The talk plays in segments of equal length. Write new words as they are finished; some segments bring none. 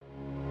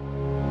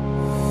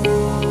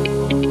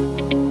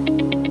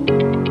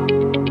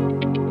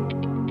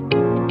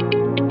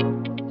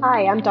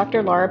I'm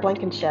Dr. Laura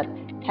Blankenship,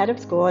 head of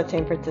school at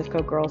San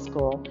Francisco Girls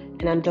School,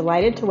 and I'm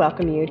delighted to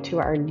welcome you to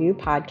our new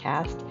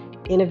podcast,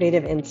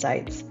 Innovative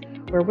Insights,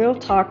 where we'll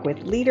talk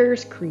with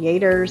leaders,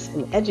 creators,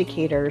 and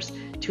educators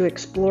to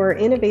explore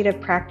innovative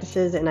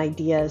practices and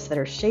ideas that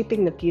are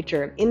shaping the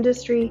future of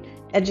industry,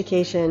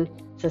 education,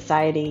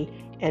 society,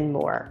 and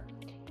more.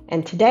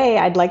 And today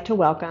I'd like to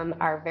welcome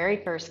our very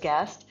first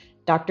guest,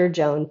 Dr.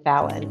 Joan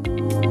Fallon.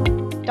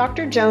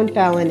 Dr. Joan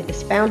Fallon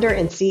is founder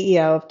and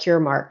CEO of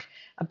Curemark,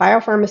 a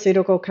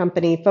biopharmaceutical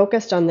company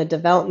focused on the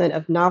development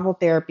of novel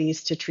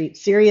therapies to treat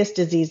serious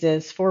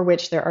diseases for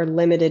which there are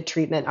limited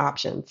treatment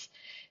options.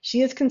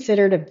 She is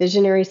considered a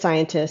visionary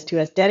scientist who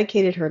has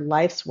dedicated her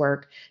life's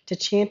work to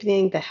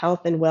championing the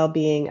health and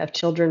well-being of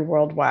children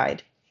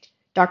worldwide.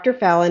 Dr.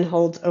 Fallon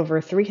holds over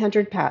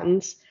 300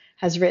 patents,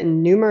 has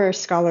written numerous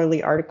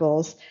scholarly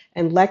articles,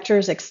 and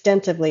lectures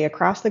extensively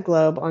across the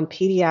globe on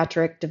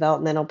pediatric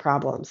developmental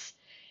problems.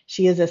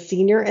 She is a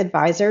senior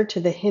advisor to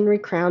the Henry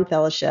Crown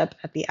Fellowship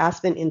at the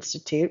Aspen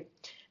Institute,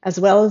 as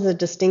well as a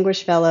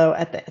distinguished fellow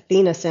at the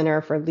Athena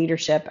Center for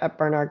Leadership at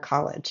Barnard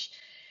College.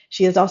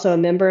 She is also a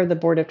member of the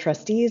Board of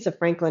Trustees of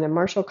Franklin and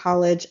Marshall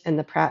College and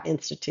the Pratt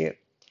Institute.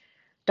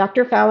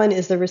 Dr. Fallon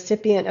is the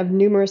recipient of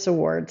numerous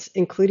awards,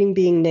 including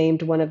being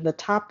named one of the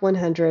top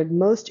 100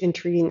 most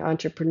intriguing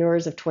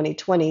entrepreneurs of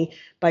 2020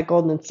 by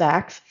Goldman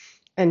Sachs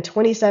and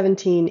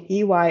 2017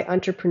 EY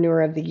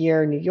Entrepreneur of the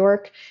Year New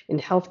York in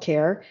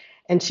Healthcare,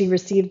 and she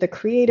received the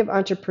Creative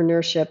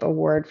Entrepreneurship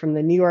Award from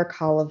the New York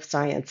Hall of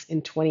Science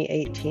in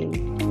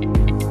 2018.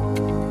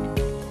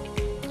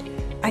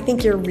 I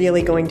think you're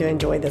really going to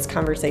enjoy this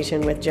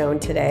conversation with Joan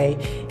today.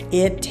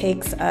 It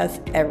takes us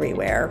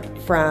everywhere,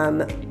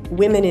 from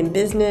women in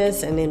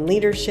business and in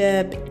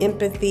leadership,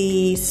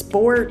 empathy,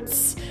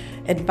 sports,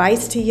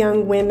 advice to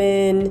young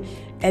women,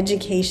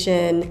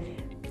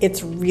 education.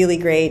 It's really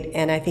great,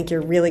 and I think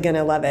you're really going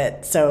to love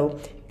it. So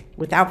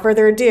without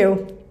further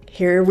ado,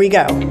 here we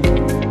go.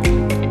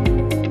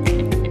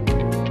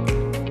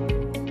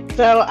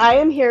 So I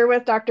am here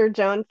with Dr.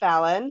 Joan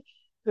Fallon,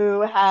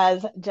 who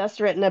has just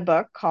written a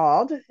book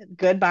called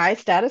Goodbye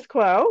Status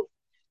Quo,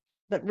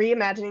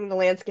 Reimagining the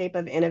Landscape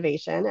of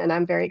Innovation. And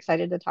I'm very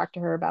excited to talk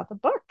to her about the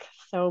book.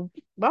 So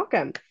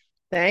welcome.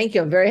 Thank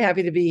you. I'm very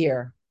happy to be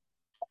here.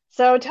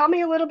 So tell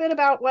me a little bit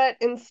about what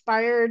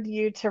inspired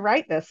you to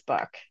write this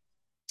book.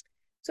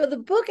 So the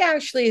book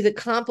actually is a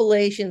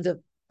compilation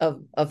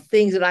of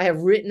things that I have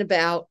written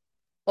about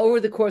over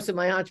the course of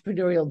my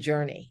entrepreneurial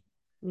journey.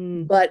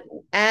 But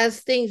as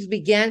things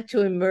began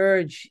to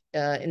emerge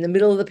in the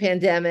middle of the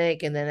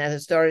pandemic, and then as it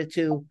started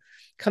to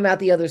come out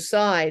the other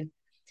side, it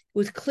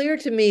was clear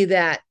to me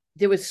that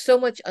there was so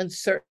much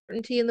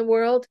uncertainty in the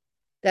world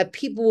that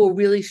people were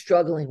really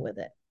struggling with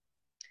it.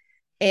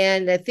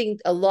 And I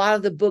think a lot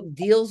of the book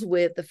deals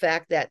with the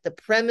fact that the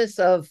premise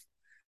of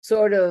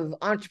sort of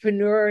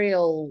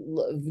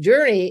entrepreneurial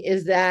journey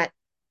is that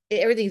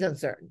everything's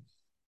uncertain.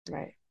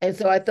 Right. And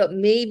so I thought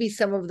maybe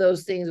some of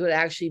those things would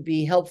actually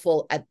be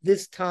helpful at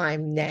this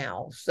time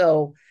now.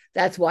 So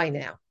that's why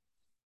now.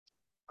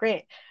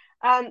 Great.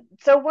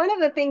 So one of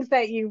the things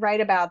that you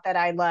write about that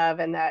I love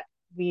and that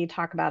we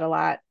talk about a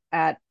lot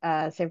at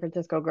San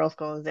Francisco Girls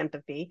School is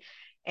empathy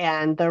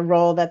and the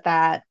role that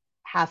that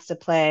has to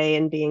play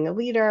in being a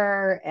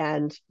leader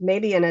and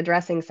maybe in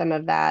addressing some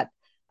of that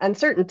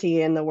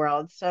uncertainty in the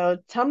world. So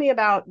tell me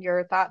about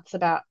your thoughts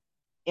about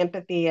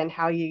empathy and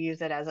how you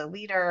use it as a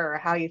leader or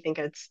how you think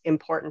it's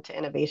important to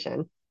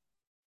innovation.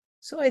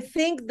 So I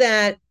think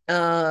that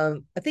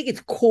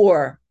it's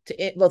core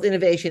to both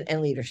innovation and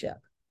leadership.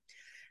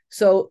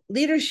 So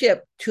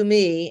leadership to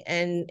me,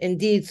 and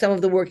indeed some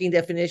of the working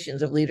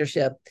definitions of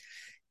leadership,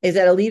 is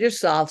that a leader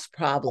solves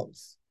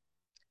problems.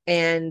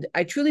 And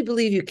I truly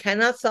believe you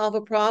cannot solve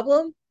a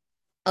problem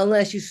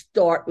unless you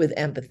start with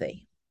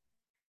empathy.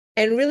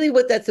 And really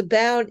what that's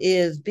about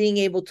is being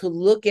able to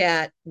look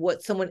at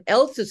what someone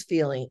else is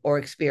feeling or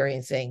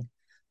experiencing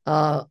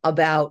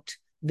about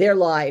their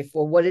life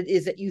or what it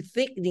is that you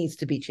think needs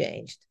to be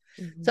changed.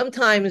 Mm-hmm.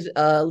 Sometimes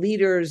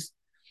leaders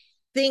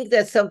think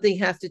that something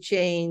has to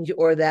change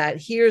or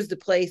that here's the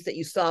place that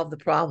you solve the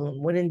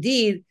problem, when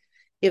indeed,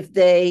 if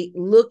they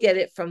look at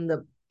it from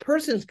the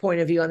person's point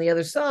of view on the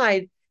other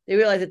side, they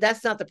realize that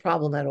that's not the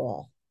problem at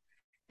all.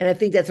 And I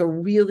think that's a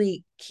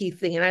really key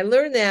thing. And I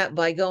learned that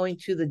by going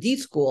to the D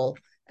School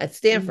at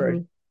Stanford,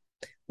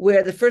 mm-hmm.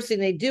 where the first thing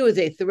they do is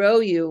they throw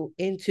you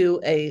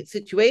into a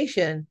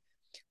situation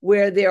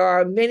where there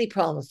are many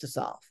problems to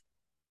solve.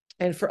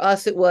 And for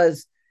us, it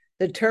was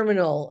the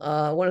terminal,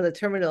 one of the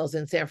terminals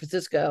in San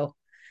Francisco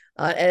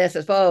at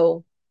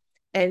SFO,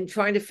 and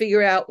trying to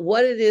figure out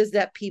what it is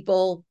that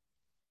people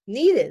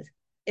needed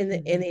in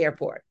the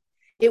airport.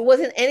 It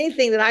wasn't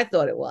anything that I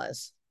thought it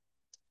was.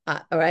 All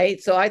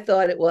right. So I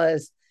thought it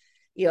was,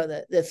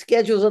 the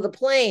schedules of the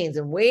planes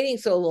and waiting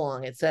so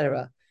long, et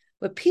cetera.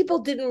 But people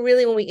didn't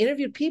really, when we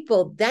interviewed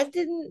people,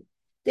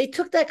 they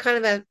took that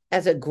kind of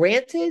as a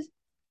granted,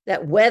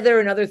 that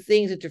weather and other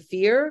things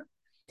interfere.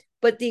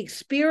 But the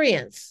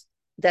experience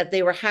that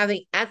they were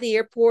having at the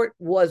airport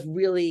was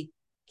really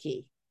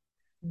key.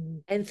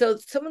 Mm. And so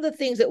some of the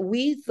things that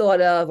we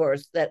thought of or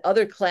that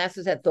other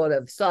classes had thought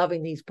of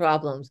solving these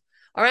problems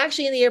are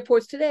actually in the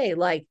airports today,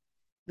 like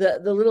the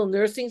little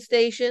nursing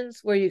stations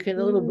where you can,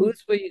 the little Mm.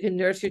 booths where you can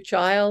nurse your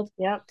child,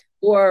 Yep.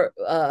 or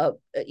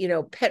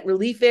pet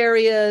relief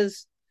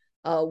areas,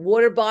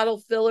 water bottle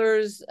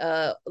fillers,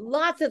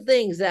 lots of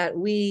things that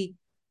we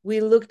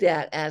looked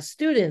at as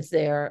students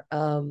there,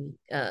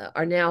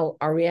 are now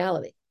our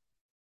reality.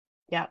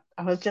 Yeah,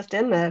 I was just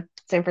in the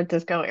San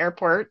Francisco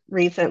airport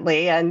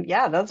recently, and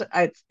yeah,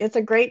 it's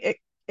a great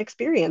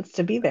experience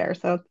to be there.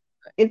 So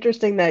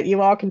interesting that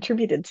you all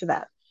contributed to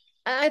that.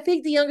 I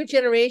think the younger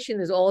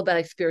generation is all about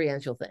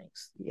experiential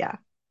things, Yeah,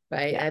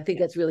 right? yeah. And I think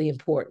that's really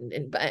important,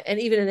 and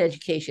even in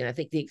education, I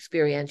think the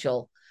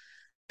experiential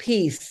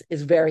piece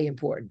is very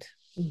important.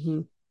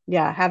 Hmm.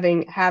 Yeah,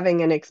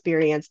 having an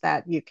experience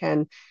that you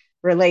can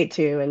relate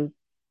to and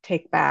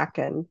take back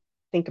and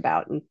think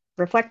about and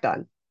reflect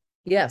on,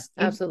 Yes,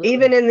 absolutely.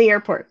 even in the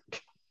airport.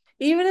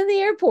 Even in the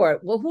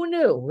airport. Well, who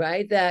knew,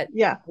 right? That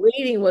Yeah,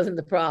 waiting wasn't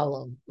the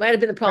problem. Might have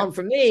been the right. problem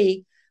for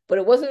me, but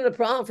it wasn't a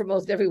problem for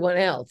most everyone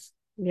else.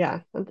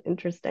 Yeah, that's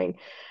interesting.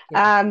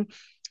 Yeah. Um,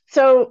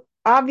 so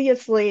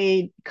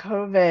obviously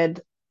COVID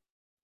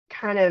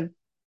kind of,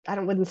 I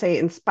don't wouldn't say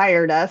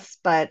inspired us,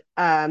 but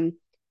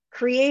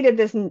created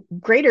this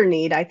greater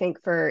need, I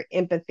think, for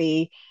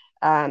empathy,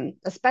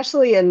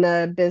 especially in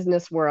the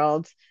business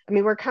world. I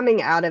mean, we're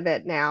coming out of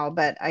it now,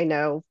 but I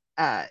know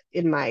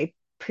in my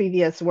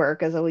previous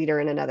work as a leader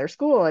in another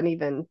school, and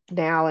even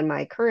now in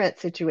my current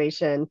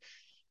situation,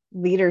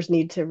 leaders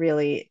need to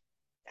really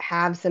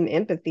have some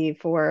empathy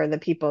for the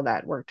people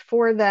that worked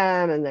for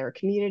them and their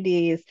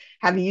communities.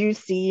 Have you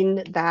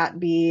seen that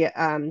be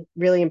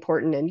really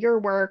important in your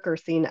work, or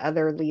seen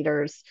other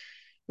leaders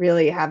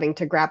really having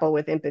to grapple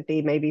with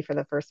empathy maybe for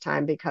the first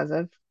time because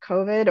of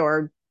COVID,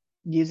 or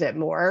use it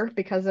more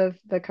because of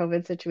the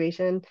COVID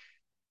situation?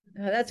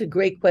 That's a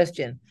great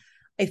question.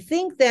 I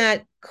think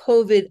that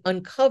COVID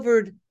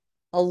uncovered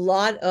a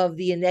lot of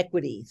the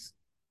inequities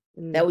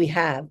Mm, that we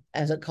have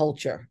as a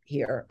culture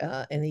here,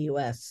 in the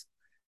US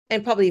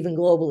and probably even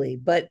globally.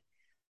 But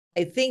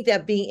I think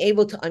that being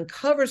able to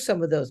uncover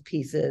some of those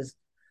pieces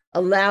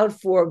allowed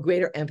for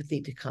greater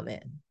empathy to come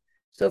in.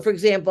 So, for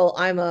example,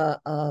 I'm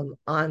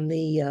on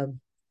the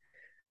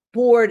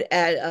board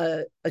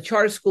at a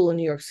charter school in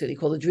New York City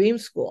called the Dream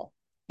School,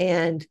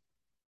 and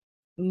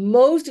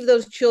most of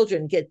those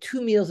children get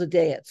 2 meals a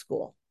day at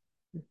school.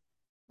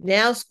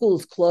 Now school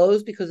is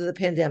closed because of the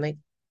pandemic.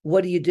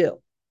 What do?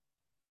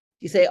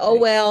 You say, oh,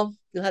 right, well,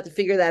 you'll have to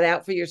figure that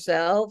out for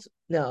yourselves.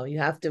 No, you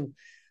have to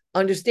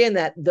understand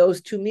that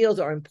those 2 meals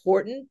are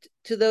important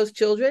to those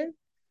children.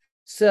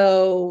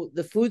 So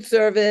the food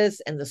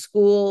service and the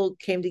school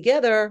came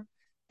together,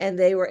 and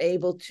they were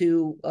able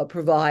to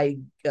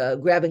provide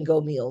grab and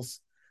go meals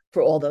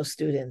for all those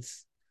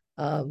students.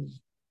 Um,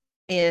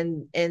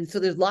 and so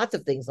there's lots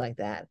of things like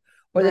that,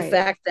 or the right,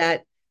 fact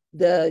that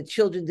the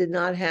children did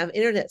not have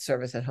internet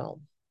service at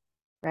home.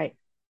 right,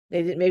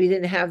 They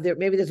didn't have their,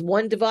 maybe there's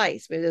one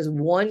device, maybe there's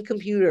one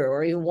computer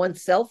or even one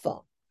cell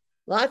phone.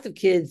 Lots of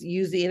kids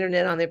use the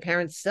internet on their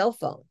parents' cell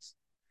phones.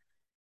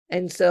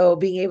 And so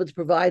being able to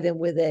provide them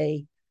with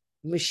a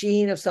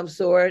machine of some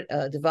sort,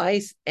 a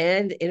device,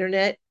 and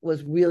internet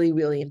was really,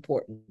 really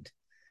important.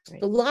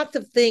 right. So lots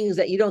of things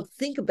that you don't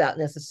think about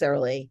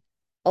necessarily,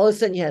 all of a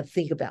sudden you have to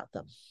think about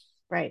them.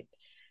 Right.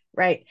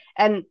 Right.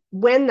 And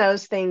when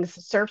those things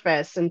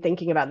surface, and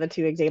thinking about the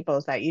two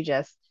examples that you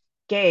just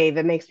gave,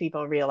 it makes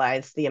people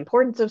realize the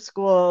importance of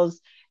schools,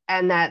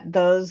 and that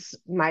those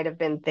might have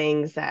been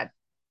things that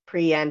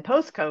pre and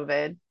post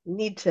COVID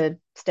need to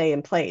stay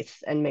in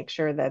place, and make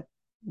sure that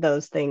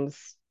those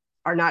things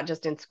are not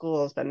just in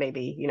schools, but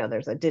maybe,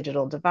 there's a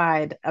digital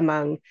divide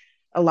among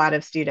a lot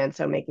of students.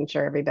 So making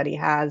sure everybody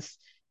has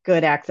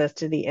good access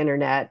to the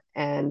internet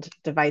and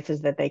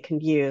devices that they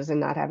can use, and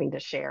not having to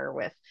share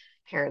with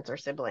parents or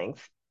siblings.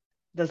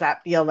 Does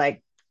that feel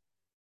like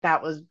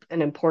that was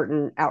an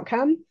important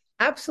outcome?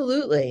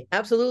 Absolutely.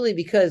 Absolutely.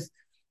 Because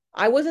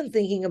I wasn't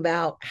thinking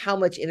about how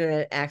much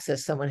internet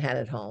access someone had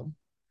at home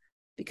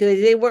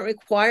because they weren't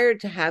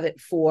required to have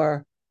it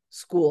for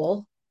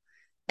school.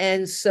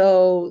 And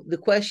so the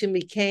question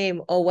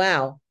became, oh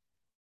wow,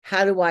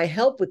 how do I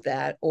help with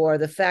that? Or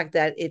the fact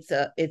that it's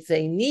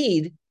a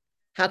need,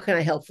 how can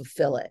I help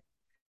fulfill it?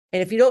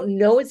 And if you don't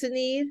know it's a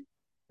need,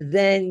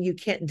 then you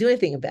can't do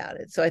anything about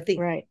it. So I think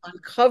Right.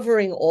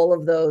 uncovering all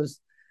of those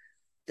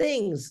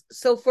things.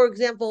 So for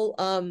example,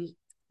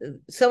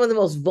 some of the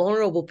most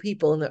vulnerable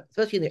people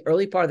especially in the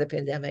early part of the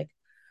pandemic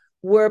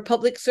were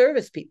public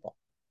service people,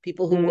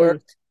 people who Mm,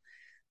 worked,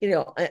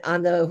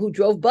 on the who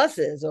drove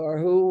buses or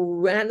who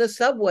ran the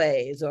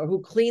subways or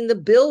who cleaned the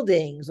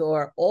buildings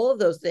or all of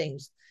those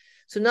things.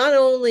 So not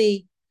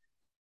only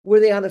were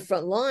they on the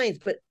front lines,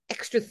 but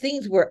extra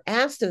things were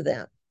asked of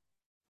them,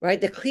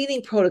 right? The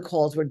cleaning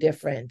protocols were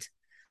different.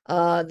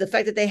 The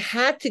fact that they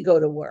had to go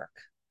to work.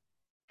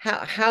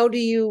 How do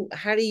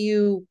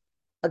you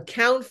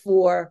account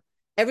for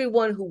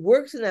everyone who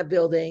works in that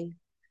building,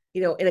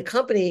 in a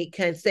company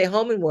can stay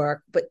home and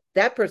work, but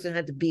that person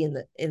had to be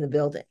in the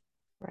building.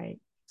 Right.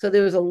 So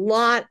there was a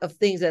lot of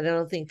things that I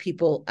don't think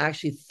people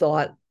actually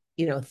thought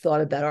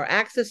about, or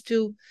access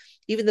to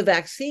even the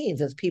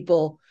vaccines as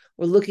people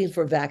were looking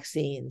for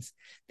vaccines.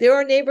 There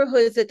are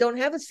neighborhoods that don't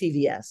have a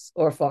CVS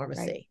or a Right.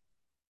 pharmacy.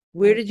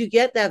 Where Right. did you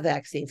get that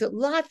vaccine? So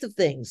lots of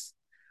things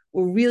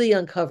were really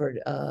uncovered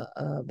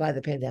by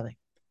the pandemic.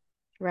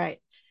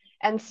 Right.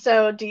 And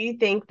so do you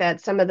think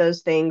that some of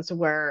those things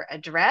were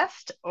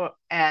addressed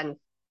and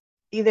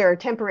either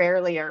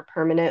temporarily or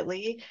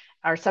permanently?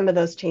 Are some of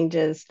those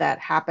changes that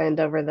happened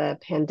over the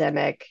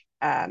pandemic,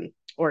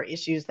 or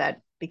issues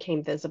that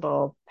became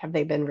visible, have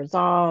they been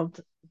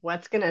resolved?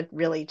 What's going to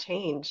really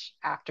change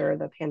after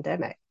the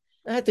pandemic?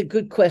 That's a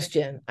good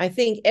question. I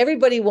think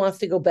everybody wants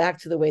to go back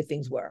to the way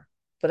things were,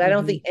 but I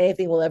don't Hmm. think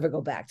anything will ever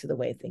go back to the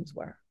way things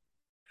were.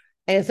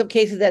 And in some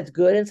cases, that's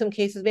good. In some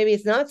cases, maybe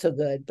it's not so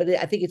good, but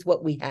I think it's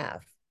what we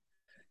have.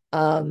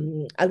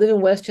 I live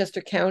in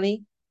Westchester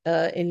County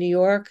in New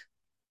York.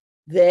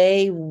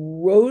 They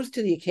rose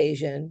to the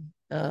occasion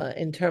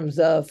in terms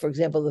of, for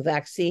example, the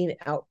vaccine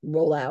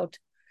rollout,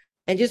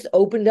 and just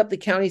opened up the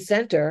county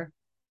center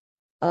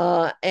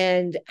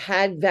and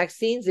had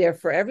vaccines there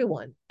for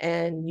everyone.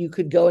 And you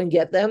could go and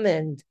get them,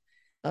 and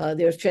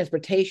there's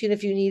transportation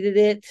if you needed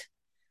it.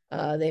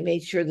 They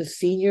made sure the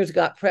seniors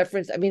got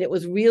preference. I mean, it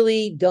was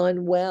really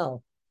done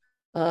well.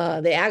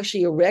 They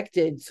actually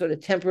erected sort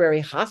of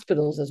temporary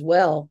hospitals as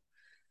well,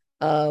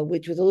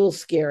 which was a little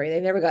scary.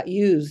 They never got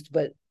used,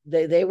 but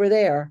they were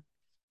there.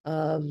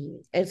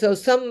 And so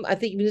some, I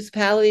think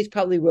municipalities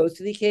probably rose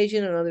to the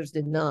occasion and others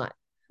did not.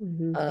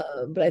 Hmm.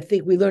 But I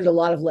think we learned a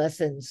lot of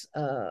lessons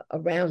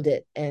around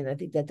it. And I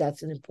think that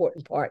that's an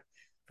important part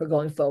for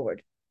going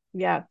forward.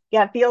 Yeah.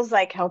 Yeah. It feels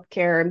like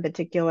healthcare in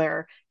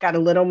particular got a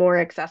little more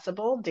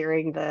accessible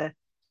during the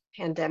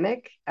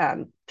pandemic,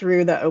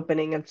 through the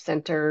opening of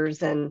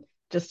centers and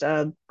just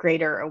a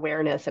greater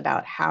awareness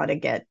about how to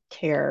get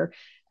care.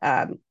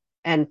 Um,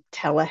 and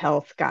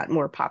telehealth got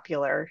more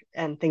popular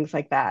and things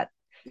like that.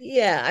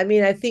 Yeah, I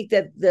mean, I think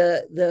that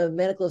the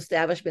medical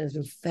establishment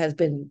has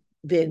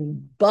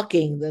been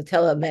bucking the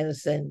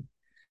telemedicine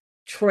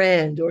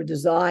trend or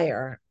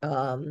desire,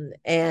 and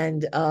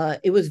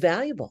it was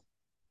valuable.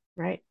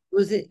 Right. It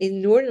was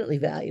inordinately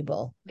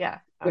valuable Yeah.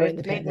 during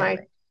It's the made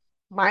pandemic.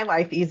 my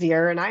life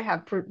easier and I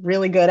have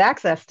really good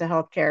access to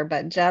healthcare,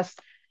 but just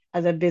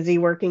as a busy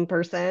working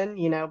person,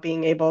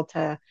 being able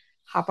to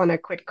hop on a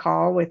quick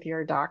call with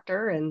your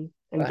doctor and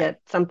Right,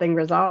 get something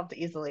resolved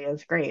easily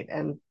is great.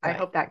 And I right.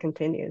 hope that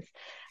continues.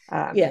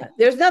 Um, Yeah,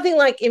 there's nothing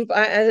like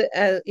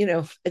there's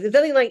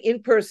nothing like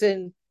in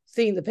person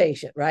seeing the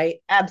patient, right?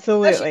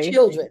 Especially Absolutely.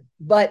 children.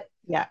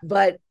 Yeah.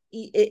 But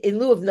in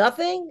lieu of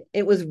nothing,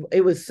 it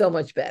was so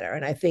much better,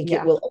 and I think it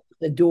Yeah. will open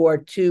the door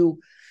to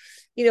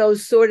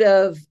sort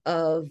of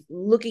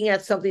looking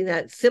at something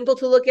that's simple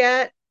to look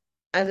at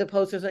as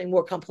opposed to something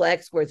more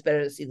complex where it's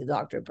better to see the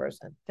doctor in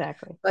person.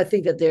 Exactly. I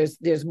think that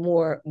there's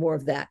more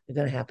of that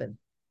going to happen.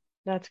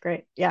 That's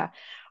great. Yeah.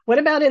 What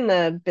about in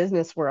the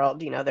business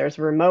world? There's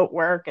remote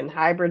work and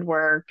hybrid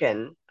work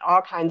and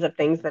all kinds of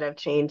things that have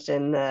changed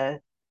in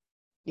the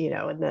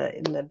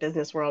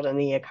business world and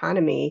the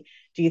economy.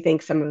 Do you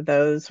think some of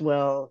those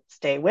will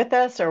stay with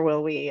us, or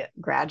will we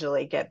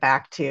gradually get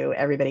back to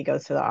everybody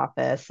goes to the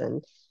office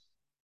and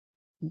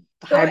So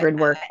hybrid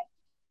work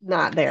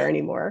not there I,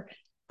 anymore?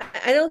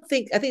 I don't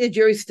think I think the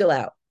jury's still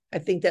out. I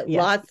think that Yeah.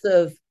 lots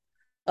of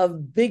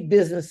big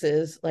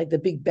businesses like the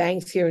big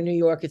banks here in New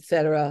York, et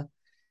cetera,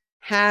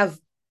 have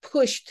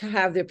pushed to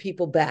have their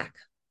people back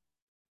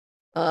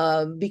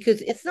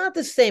because it's not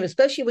the same,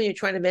 especially when you're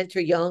trying to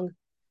mentor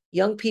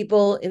young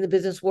people in the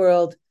business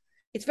world.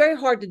 It's very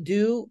hard to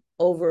do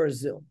over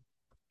Zoom.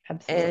 And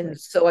Absolutely.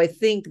 so I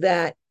think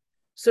that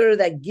sort of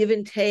that give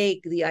and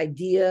take, the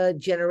idea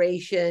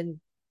generation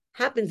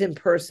happens in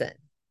person.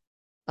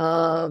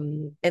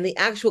 And the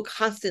actual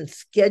constant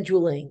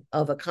scheduling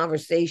of a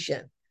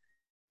conversation,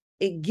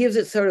 it gives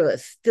it sort of a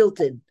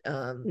stilted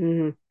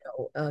Hmm.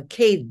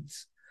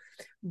 cadence.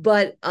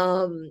 But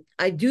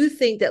I do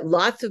think that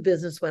lots of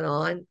business went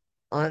on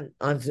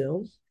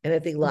Zoom, and I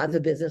think lots Hmm.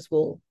 of business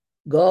will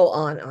go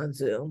on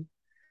Zoom.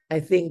 I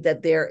think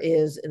that there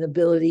is an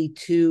ability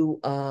to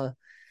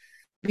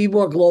be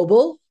more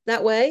global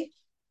that way,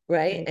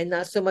 right? Right. And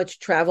not so much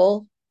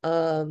travel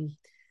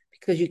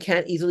because you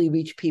can't easily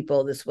reach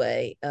people this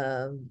way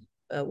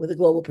with a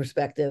global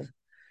perspective.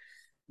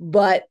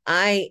 But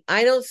I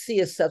don't see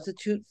a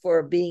substitute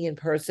for being in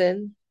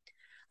person.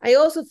 I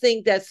also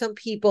think that some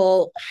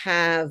people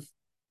have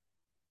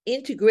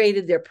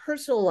integrated their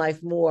personal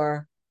life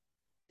more.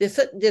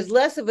 There's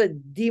less of a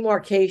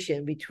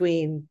demarcation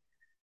between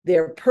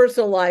their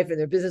personal life and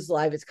their business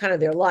life. It's kind of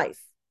their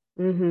life,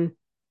 Hmm.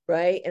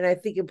 right? And I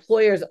think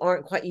employers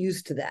aren't quite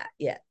used to that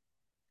yet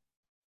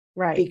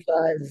Right.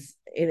 because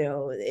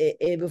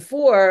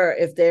before,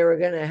 if they were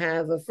going to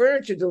have a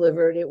furniture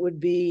delivered, it would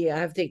be I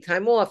have to take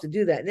time off to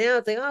do that. Now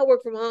it's like, oh, I'll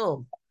work from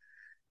home.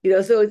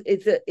 So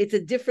it's a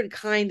different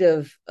kind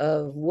of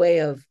way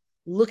of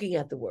looking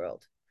at the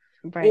world.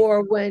 Right.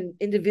 Or when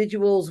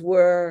individuals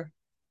were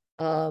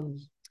um,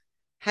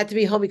 had to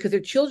be home because their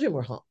children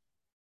were home.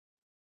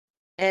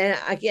 And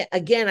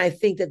again, I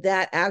think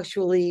that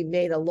actually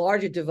made a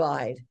larger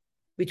divide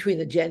between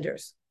the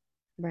genders,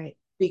 Right.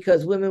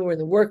 because women were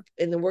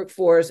in the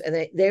workforce, and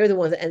they were the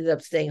ones that ended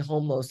up staying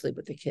home mostly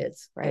with the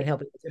kids and Right.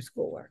 helping with their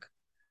schoolwork.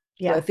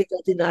 So I Yeah. think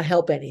that did not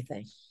help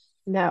anything.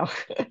 No.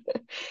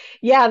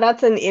 Yeah,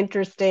 that's an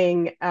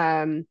interesting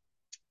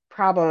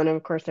problem. And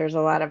of course, there's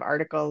a lot of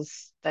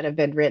articles that have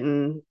been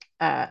written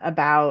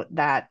about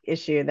that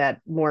issue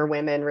that more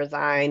women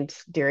resigned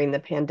during the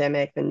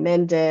pandemic than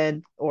men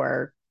did,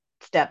 or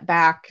stepped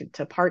back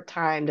to part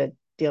time to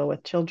deal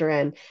with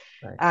children.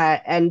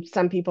 Right. And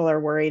some people are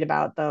worried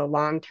about the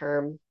long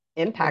term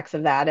Yeah. impacts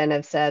of that and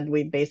have said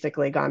we've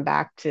basically gone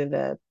back to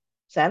the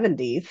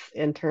 70s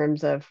in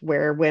terms of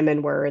where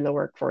women were in the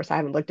workforce. I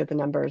haven't looked at the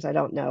numbers. I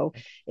don't know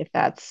if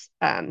that's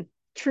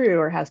true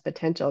or has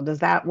potential. Does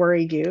that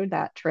worry you,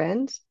 that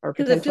trend or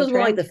Because it potential feels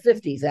more like trend? the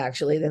 50s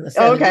actually than the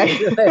Oh,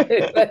 70s.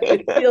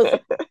 okay.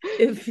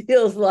 It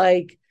feels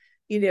like,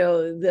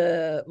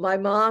 the my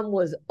mom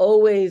was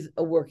always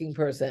a working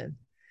person.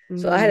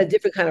 So I had Hmm. a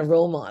different kind of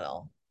role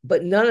model,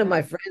 but none of my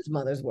Right, friends'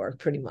 mothers worked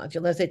pretty much,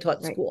 unless they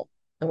taught right, school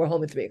and were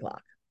home at 3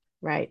 o'clock.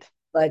 right.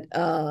 But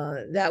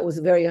that was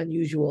a very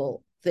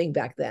unusual thing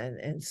back then.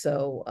 And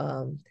so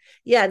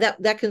yeah,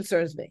 that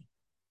concerns me,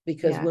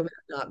 because Yeah. women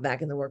are not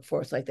back in the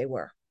workforce like they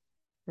were.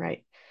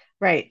 Right.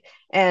 Right.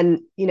 And,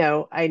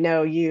 I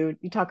know you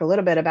talk a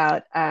little bit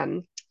about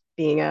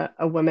being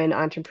a woman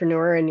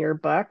entrepreneur in your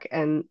book.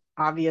 And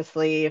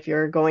obviously, if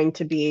you're going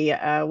to be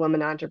a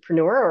woman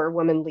entrepreneur or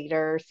woman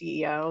leader,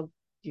 CEO,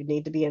 you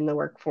need to be in the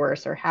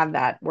workforce or have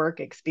that work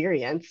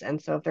experience.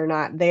 And so if they're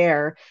not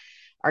there,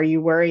 are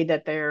you worried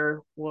that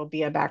there will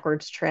be a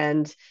backwards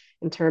trend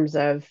in terms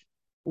of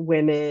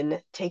women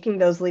taking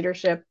those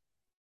leadership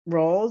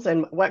roles?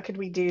 And what could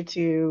we do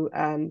to,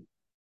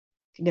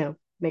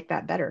 make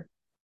that better?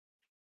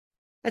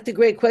 That's a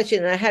great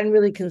question, and I hadn't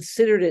really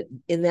considered it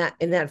in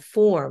that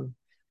form.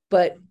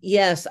 But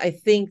yes, I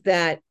think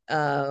that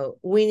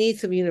we need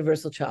some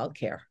universal child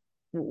care.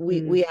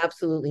 Mm, We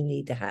absolutely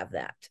need to have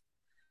that.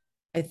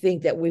 I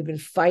think that we've been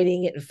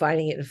fighting it and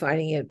fighting it and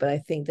fighting it, but I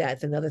think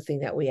that's another thing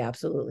that we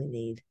absolutely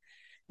need,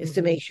 is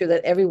to mhm. make sure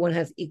that everyone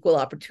has equal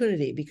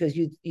opportunity, because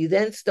you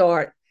then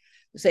start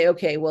to say,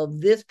 okay, well,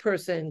 this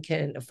person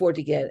can afford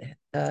to get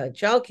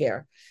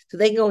childcare, so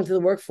they can go into the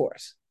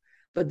workforce.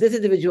 But this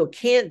individual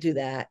can't do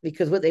that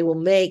because what they will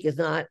make is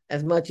not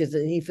as much as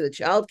they need for the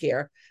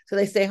childcare, so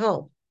they stay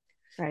home.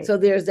 Right. So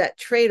there's that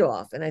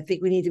trade-off, and I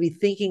think we need to be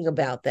thinking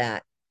about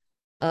that.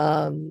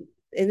 In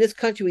this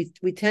country,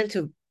 we tend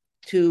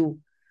to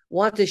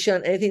want to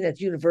shun anything that's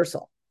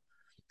universal,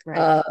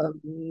 Right.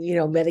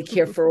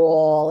 Medicare for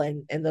all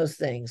and those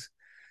things.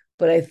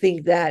 But I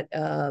think that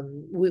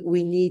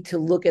we need to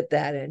look at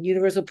that, and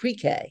universal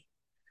pre-K,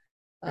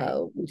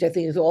 Right. which I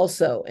think is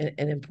also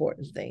an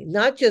important thing,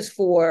 not just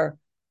for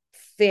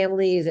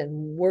families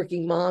and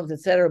working moms, et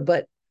cetera,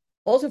 but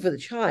also for the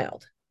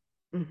child.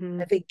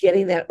 Hmm. I think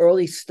getting that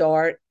early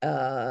start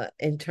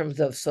in terms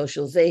of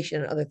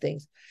socialization and other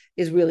things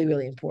is really,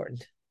 really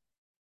important.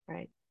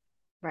 Right.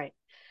 Right.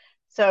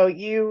 So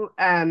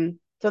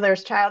so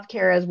there's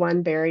childcare as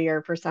one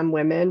barrier for some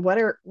women. What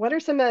are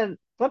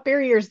what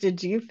barriers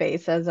did you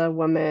face as a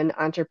woman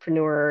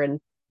entrepreneur, and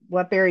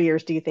what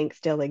barriers do you think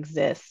still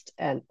exist,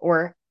 and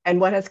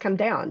what has come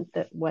down,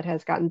 that what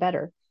has gotten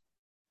better?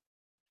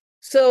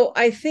 So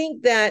I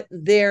think that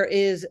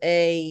there's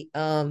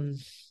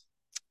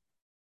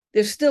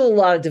still a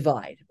lot of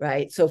divide,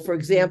 right? So, for Hmm.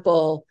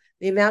 example,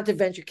 the amount of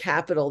venture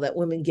capital that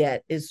women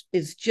get is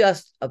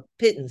just a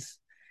pittance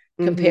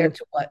Hmm. compared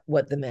to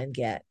what the men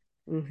get.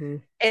 Hmm.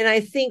 And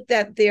I think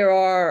that there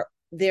are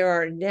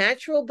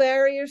natural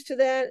barriers to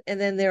that, and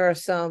then there are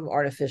some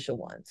artificial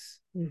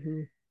ones.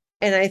 Hmm.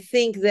 And I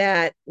think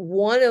that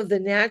one of the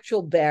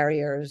natural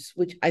barriers,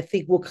 which I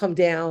think will come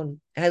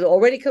down, has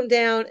already come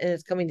down, and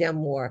it's coming down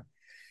more,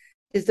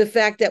 is the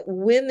fact that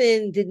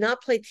women did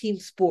not play team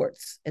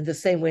sports in the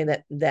same way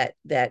that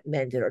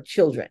men did, or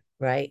children,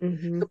 right?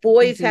 Hmm. The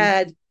boys Hmm.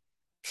 had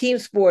team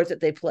sports that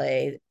they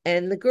played,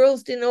 and the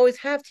girls didn't always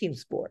have team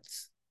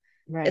sports,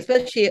 Right.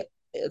 especially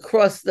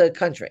across the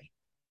country.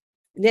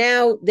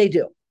 Now they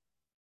do,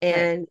 Right.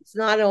 and it's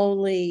not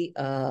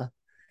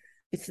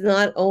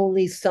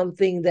only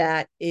something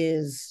that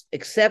is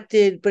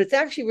accepted, but it's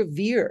actually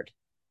revered.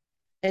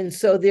 And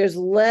so there's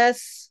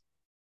less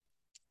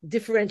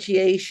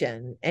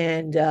differentiation.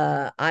 And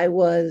I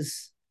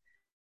was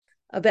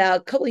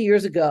about a couple of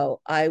years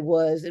ago, I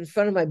was in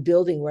front of my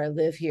building where I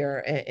live here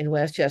in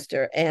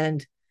Westchester,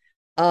 and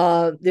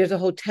there's a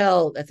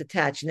hotel that's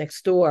attached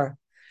next door.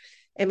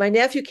 And my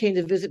nephew came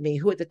to visit me,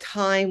 who at the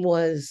time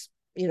was,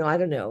 I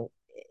don't know,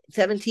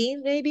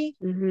 17 maybe.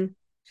 Hmm.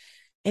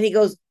 And he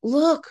goes,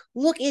 look,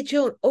 Aunt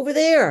Joan, over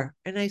there.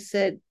 And I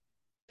said,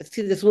 I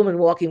see this woman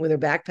walking with her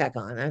backpack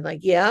on. I'm like,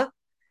 yeah.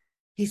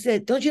 He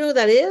said, don't you know who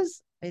that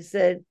is? I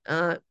said,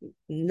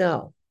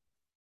 no.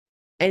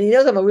 And he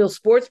knows I'm a real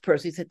sports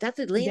person. He said, that's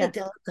Elena Yeah.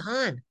 Del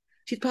Don.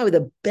 She's probably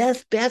the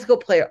best basketball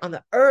player on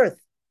the earth.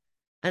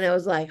 And I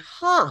was like,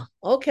 huh,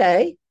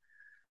 okay.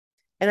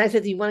 And I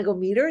said, do you want to go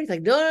meet her? He's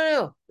like,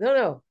 no.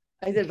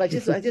 I said, I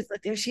just,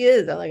 there she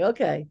is. I'm like,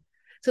 okay.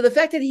 So the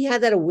fact that he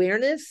had that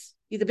awareness,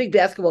 he's a big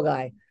basketball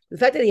guy. The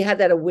fact that he had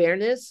that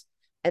awareness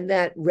and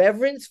that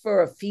reverence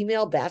for a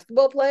female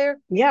basketball player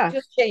Yeah.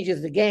 just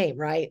changes the game,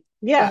 right? It's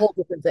a Yeah. whole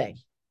different thing.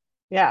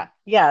 Yeah.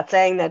 Yeah.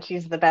 Saying that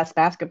she's the best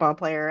basketball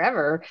player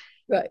ever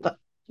Right.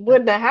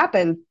 wouldn't have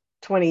happened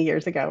 20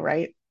 years ago,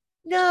 right?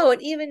 No,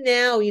 and even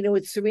now,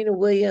 with Serena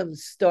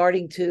Williams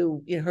starting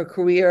to, her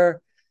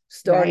career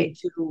starting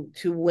Right.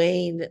 to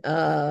wane,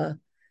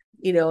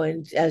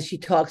 and as she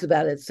talks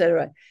about it, et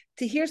cetera.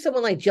 To hear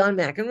someone like John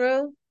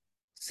McEnroe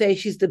say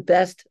she's the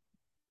best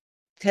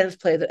tennis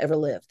player that ever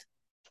lived,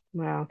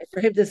 Wow. and for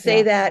him to say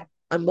Yeah. that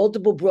on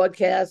multiple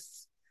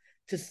broadcasts,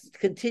 to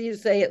continue to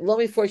say it long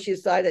before she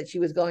decided that she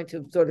was going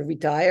to sort of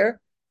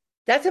retire,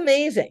 that's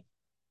amazing.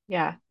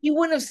 Yeah. He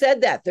wouldn't have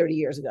said that 30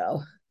 years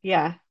ago,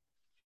 Yeah.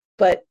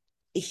 but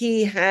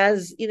he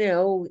has,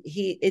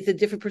 it's a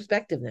different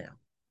perspective now.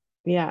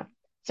 Yeah.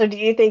 So do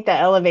you think the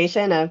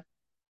elevation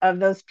of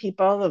those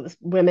people, those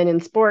women in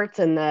sports,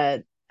 and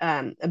the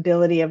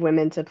ability of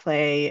women to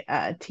play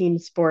team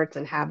sports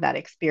and have that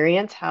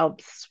experience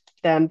helps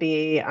them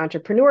be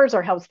entrepreneurs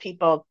or helps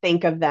people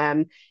think of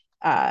them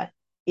uh,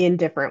 in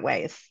different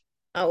ways?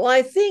 Well,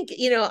 I think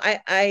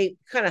I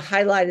kind of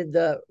highlighted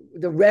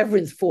the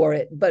reverence for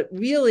it, but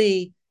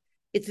really,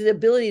 it's an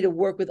ability to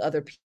work with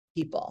other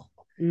people.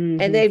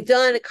 And Hmm. they've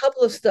done a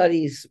couple of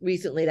studies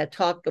recently that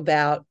talk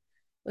about,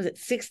 was it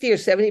 60 or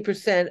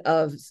 70%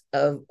 of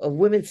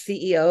women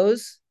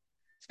CEOs,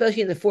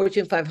 especially in the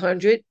Fortune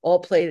 500, all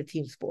played a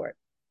team sport.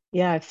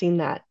 Yeah, I've seen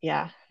that.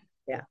 Yeah.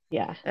 Yeah.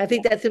 Yeah. And I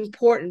think that's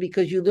important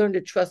because you learn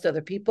to trust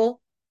other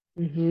people,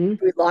 Hmm.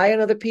 rely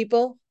on other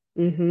people.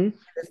 Hmm.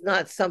 It's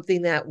not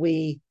something that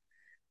we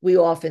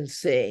often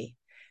see.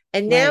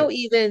 And now Right.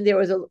 even there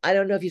was I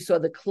don't know if you saw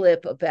the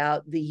clip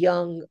about the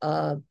young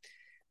uh,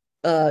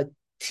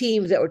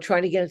 teams that were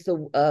trying to get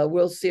into the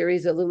World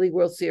Series, the Little League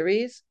World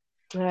Series.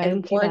 I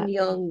And didn't see one that.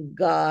 young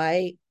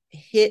guy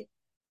hit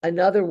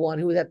another one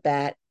who was at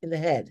bat in the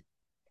head.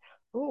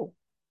 Oh.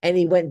 And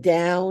he went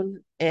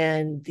down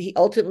and he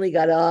ultimately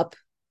got up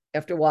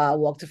after a while,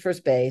 walked to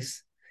first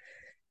base.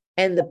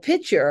 And the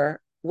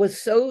pitcher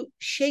was so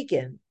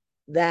shaken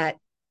that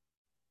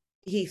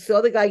he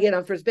saw the guy get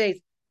on first base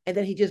and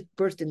then he just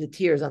burst into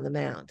tears on the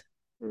mound.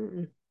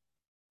 Mm.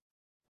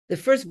 The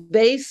first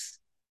base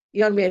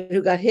young man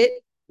who got hit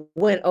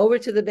went over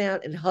to the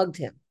mound and hugged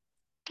him.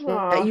 Now,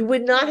 Aw, you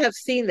would not have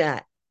seen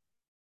that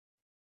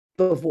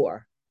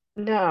before.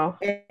 no.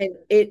 And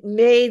it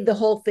made the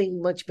whole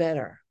thing much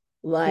better.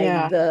 Like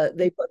Yeah.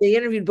 they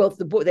interviewed both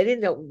the boy. They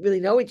didn't really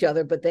know each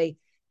other, but they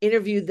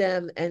interviewed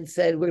them and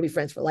said, "We're gonna be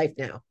friends for life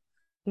now."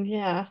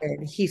 Yeah.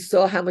 And he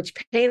saw how much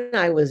pain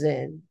I was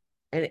in,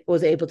 and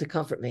was able to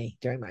comfort me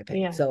during my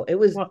pain. Yeah. So it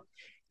was Well,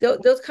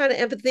 those kind of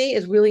empathy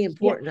is really yeah.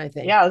 important, I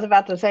think. Yeah, I was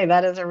about to say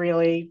that is a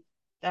really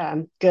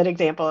good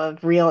example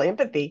of real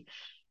empathy.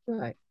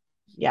 Right.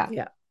 Yeah.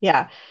 Yeah.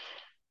 Yeah.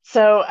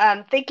 So,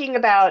 thinking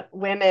about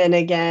women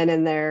again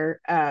and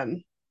their,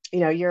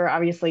 you're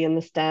obviously in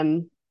the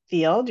STEM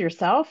field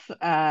yourself,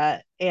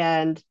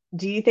 and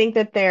do you think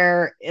that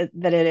there's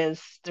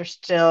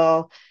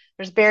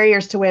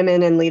barriers to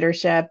women in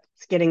leadership?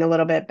 It's getting a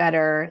little bit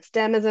better.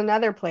 STEM is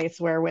another place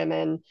where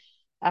women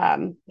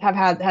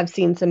have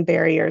seen some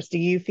barriers. Do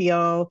you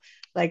feel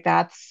like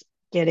that's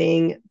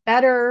getting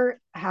better?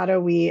 How do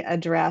we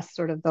address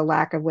sort of the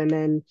lack of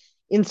women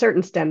in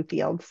certain STEM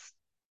fields?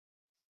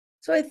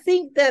 So I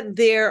think that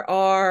there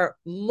are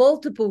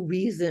multiple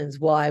reasons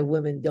why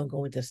women don't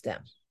go into STEM.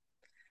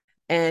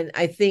 And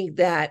I think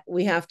that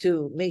we have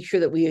to make sure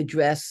that we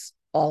address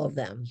all of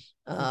them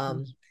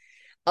Mhm.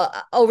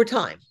 over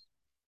time.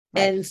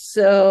 Right. And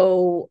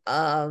so,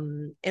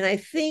 and I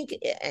think,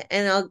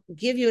 and I'll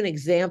give you an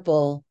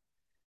example.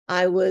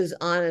 I was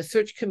on a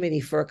search committee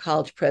for a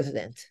college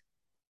president.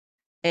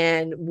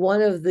 And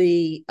one of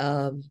the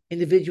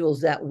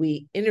individuals that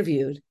we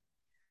interviewed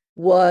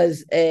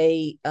was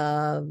a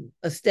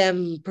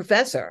STEM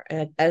professor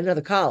at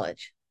another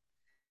college,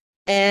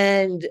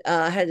 and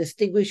had a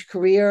distinguished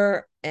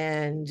career.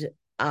 And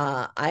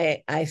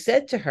I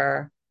said to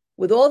her,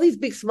 with all these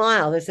big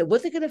smiles, I said,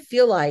 "What's it going to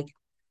feel like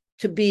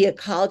to be a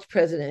college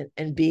president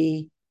and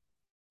be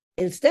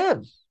in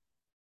STEM?"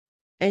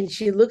 And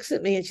she looks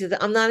at me and she said,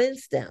 "I'm not in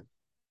STEM."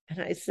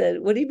 And I said,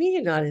 "What do you mean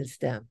you're not in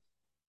STEM?"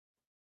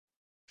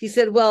 She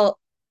said, "Well,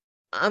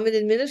 I'm an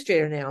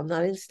administrator now. I'm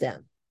not in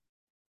STEM."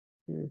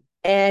 Mm.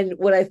 And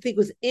what I think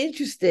was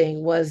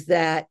interesting was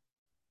that,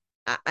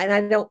 and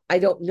I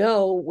don't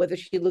know whether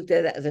she looked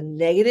at it as a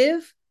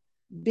negative,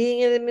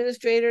 being an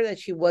administrator, that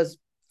she was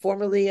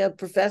formerly a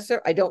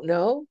professor. I don't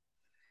know,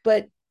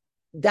 but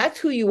that's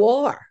who you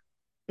are,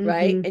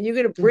 right? Mm-hmm. And you're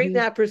going to bring Mm-hmm.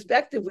 that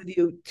perspective with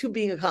you to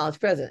being a college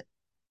president.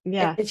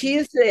 Yeah. And she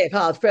is today a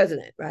college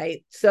president,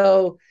 right?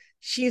 So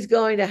she's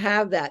going to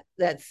have that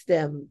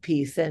STEM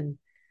piece. And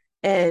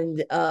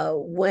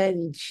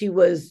when she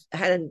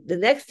had the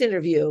next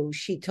interview,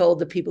 she told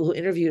the people who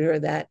interviewed her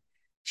that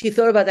she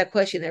thought about that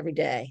question every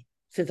day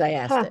since I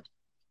asked Huh. it.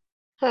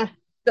 Huh.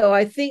 So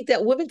I think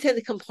that women tend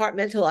to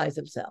compartmentalize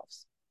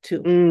themselves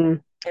too.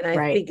 Mm, And I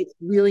right. think it's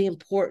really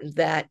important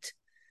that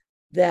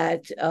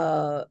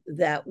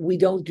we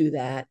don't do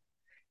that.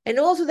 And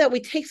also that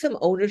we take some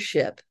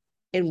ownership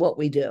in what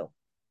we do.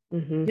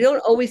 Hmm. We don't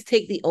always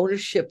take the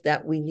ownership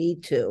that we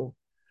need to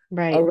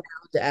Right. around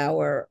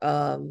our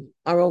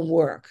own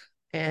work.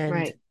 And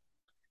Right.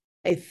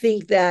 I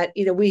think that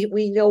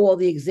we know all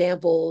the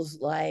examples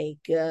like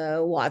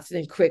Watson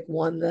and Crick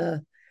won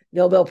the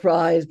Nobel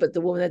Prize, but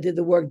the woman that did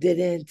the work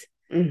didn't.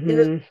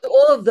 Hmm.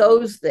 All of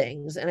those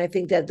things, and I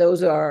think that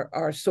those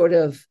are sort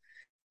of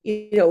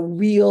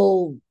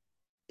real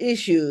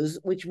issues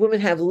which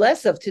women have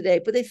less of today,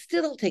 but they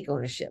still don't take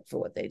ownership for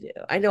what they do.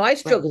 I know I Right.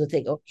 struggle to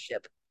take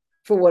ownership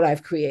for what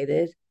I've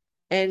created,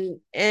 and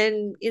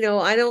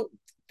I don't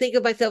think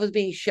of myself as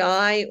being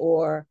shy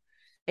or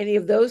any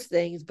of those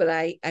things, but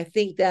I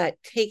think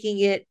that taking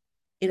it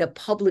in a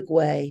public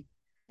way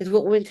is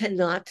what women tend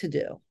not to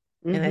do,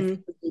 and I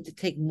think Hmm. we need to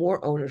take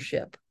more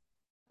ownership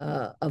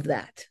of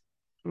that.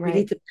 We need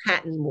Right. to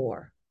patent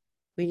more.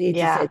 We need to say,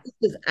 Yeah. this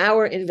is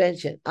our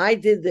invention. I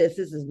did this.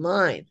 This is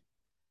mine.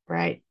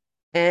 Right.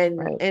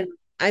 Right. And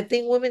I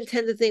think women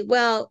tend to think,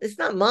 well, it's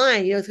not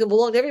mine. It's going to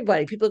belong to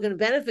everybody. People are going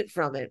to benefit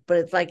from it, but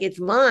it's like it's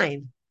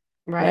mine,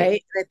 Right.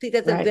 right? And I think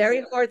that's a Right.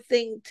 very hard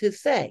thing to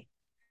say.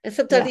 And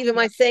sometimes Yeah. even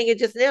my saying it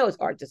just now is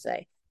hard to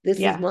say. This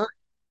is Yeah. mine.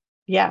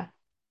 Yeah.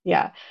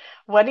 Yeah.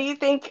 What do you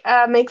think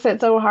makes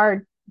it so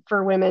hard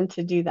for women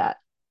to do that?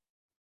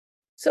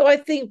 So I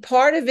think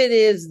part of it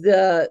is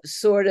the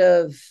sort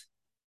of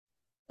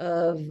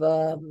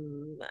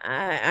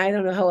I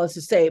don't know how else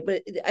to say it,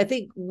 but I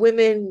think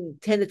women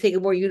tend to take a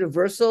more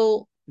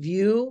universal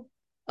view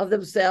of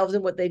themselves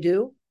and what they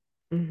do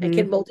and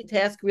can Hmm.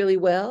 multitask really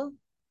well.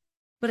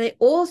 But I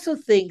also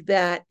think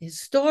that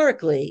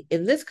historically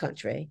in this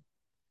country,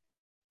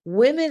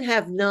 women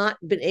have not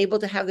been able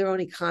to have their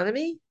own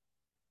economy,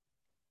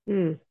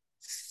 Mm.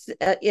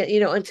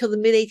 until the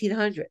mid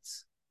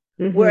 1800s.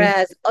 Hmm.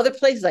 Whereas other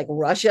places like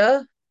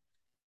Russia,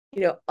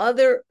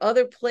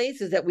 other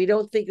places that we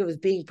don't think of as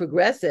being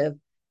progressive,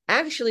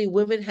 actually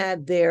women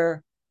had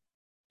their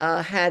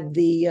had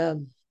they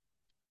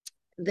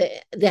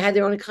had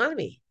their own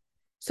economy.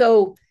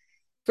 So,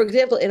 for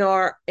example, in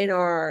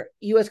our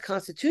U.S.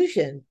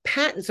 Constitution,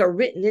 patents are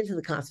written into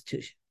the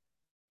Constitution.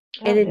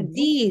 Oh, And I didn't know.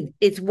 indeed,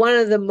 it's one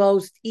of the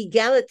most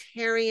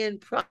egalitarian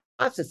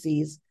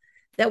processes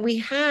that we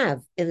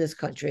have in this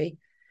country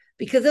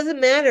because it doesn't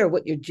matter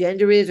what your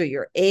gender is or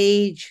your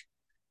age.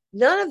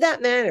 None of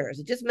that matters.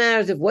 It just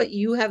matters if what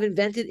you have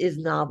invented is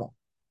novel.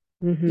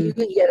 Hmm. You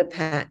can get a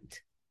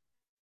patent.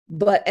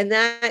 And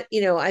that,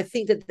 I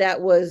think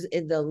that was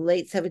in the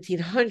late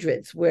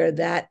 1700s where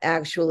that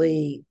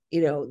actually,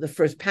 the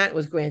first patent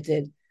was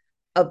granted.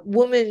 A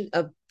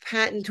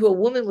patent to a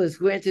woman was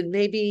granted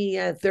maybe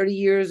 30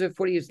 years or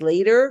 40 years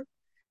later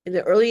in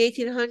the early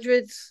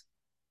 1800s.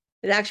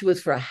 It actually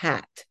was for a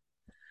hat,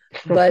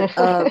 but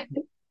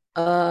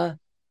uh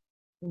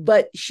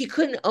but she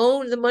couldn't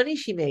own the money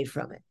she made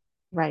from it.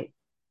 Right.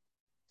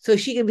 So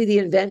she can be the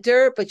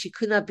inventor, but she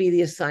could not be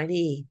the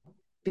assignee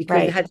because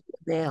it Right. had to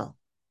be male.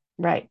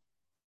 Right.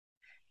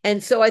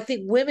 And so I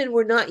think women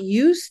were not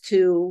used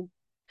to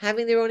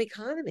having their own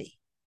economy.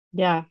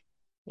 Yeah.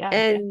 Yeah.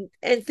 And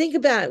think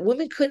about it,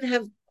 women couldn't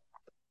have,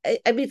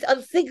 I mean, it's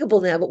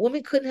unthinkable now, but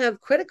women couldn't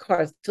have credit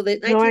cards till the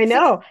No, I 1960s.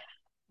 know.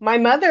 My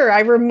mother,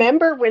 I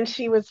remember when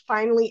she was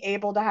finally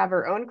able to have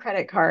her own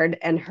credit card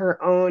and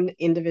her own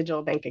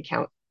individual bank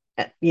account.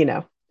 It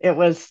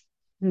was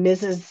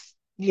Mrs.,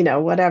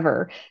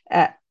 whatever,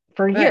 uh,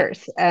 for Right,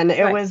 years. And right,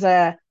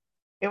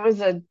 it was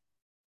a,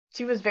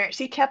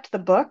 she kept the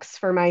books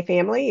for my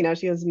family.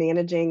 She was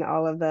managing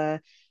all of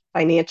the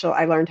financial.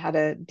 I learned how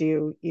to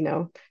do,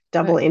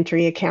 double right.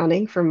 entry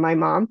accounting from my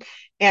mom.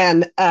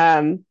 And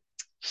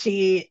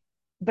she,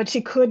 but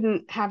she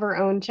couldn't have her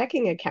own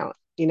checking account.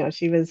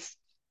 She was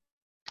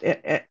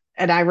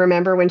and I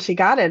remember when she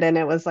got it, and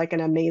it was like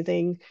an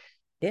amazing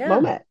Yeah.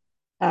 moment.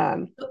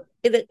 Um,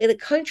 In a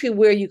country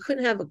where you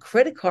couldn't have a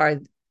credit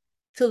card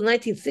till the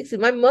 1960s,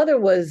 my mother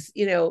was,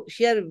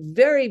 she had a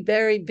very,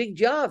 very big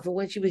job for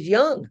when she was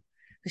young.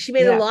 She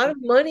made a yeah, lot of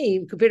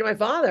money compared to my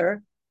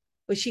father,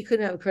 but she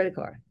couldn't have a credit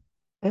card.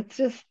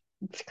 it's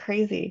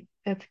crazy.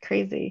 It's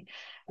crazy.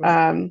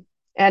 Right. Um,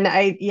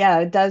 and yeah,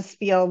 it does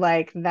feel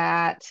like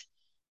that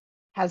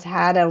has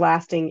had a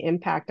lasting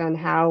impact on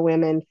how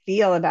women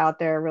feel about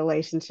their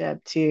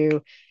relationship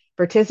to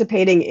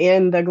participating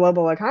in the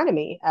global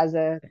economy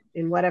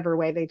in whatever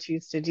way they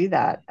choose to do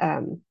that.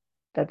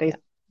 That Yeah.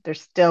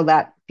 there's still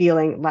that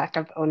feeling, lack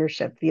of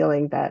ownership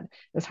feeling that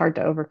is hard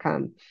to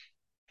overcome.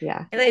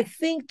 Yeah. And I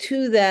think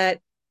too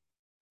that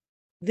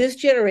this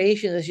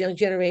generation, this young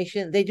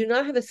generation, they do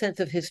not have a sense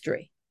of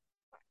history.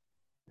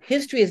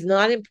 History is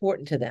not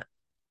important to them.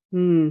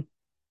 Hmm.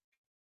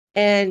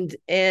 And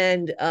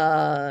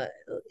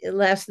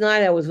last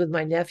night I was with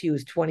my nephew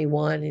who's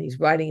 21 and he's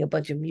writing a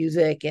bunch of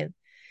music and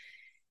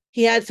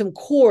he had some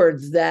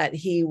chords that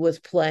he was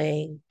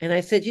playing. And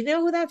I said, you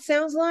know who that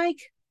sounds like?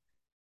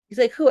 He's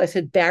like, who? I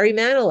said, Barry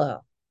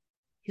Manilow.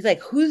 He's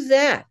like, who's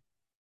that?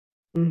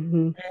 Mm-hmm.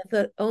 And I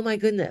thought, oh my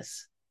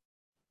goodness.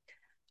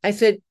 I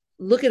said,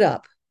 look it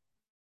up.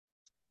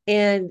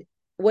 And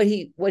what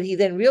he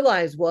then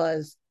realized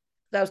was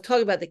that I was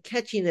talking about the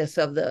catchiness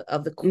of the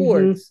Mm-hmm.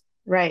 chords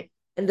Right.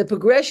 and the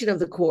progression of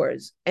the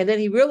chords. And then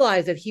he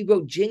realized that he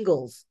wrote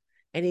jingles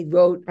and he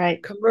wrote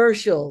Right.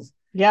 commercials.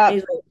 And Yep.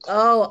 he's like,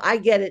 oh, I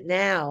get it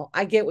now.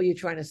 I get what you're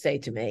trying to say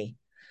to me.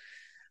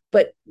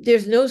 But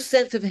there's no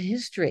sense of a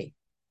history.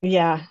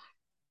 Yeah.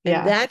 And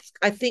Yeah. that's,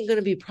 I think, going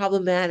to be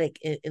problematic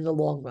in the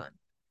long run. Uh,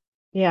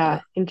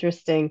 Yeah.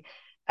 Interesting.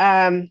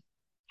 Um,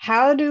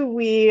 how do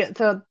we,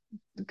 so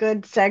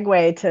good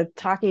segue to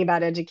talking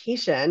about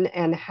education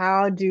and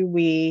how do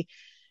we,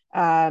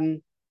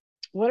 um,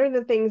 what are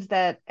the things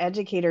that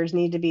educators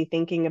need to be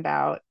thinking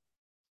about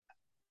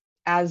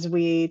as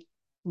we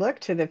look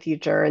to the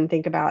future and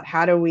think about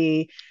how do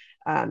we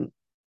um,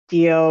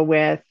 deal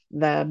with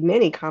the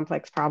many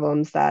complex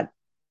problems that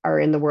are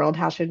in the world?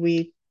 How should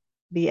we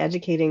be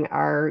educating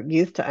our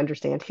youth to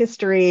understand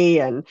history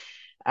and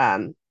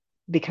um,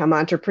 become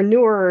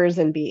entrepreneurs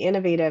and be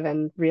innovative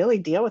and really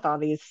deal with all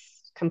these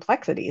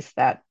complexities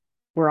that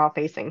we're all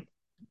facing?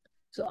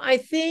 so I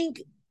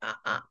think,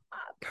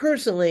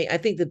 personally, I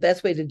think the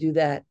best way to do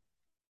that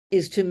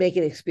is to make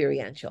it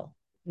experiential.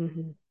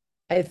 Hmm.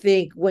 I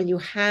think when you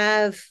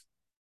have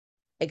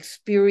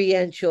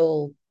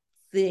experiential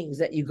things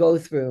that you go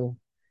through,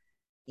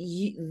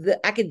 the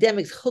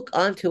academics hook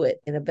onto it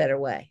in a better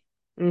way.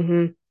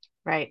 Hmm.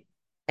 Right.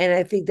 And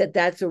I think that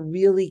that's a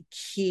really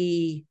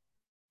key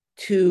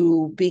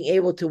to being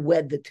able to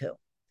wed the two.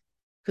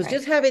 Because Right.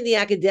 just having the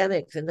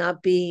academics and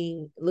not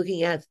being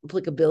looking at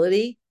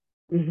applicability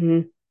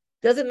Hmm.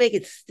 doesn't make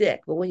it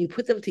stick. But when you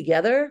put them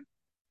together,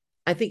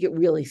 I think it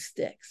really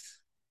sticks.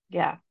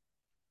 Yeah.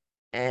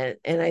 And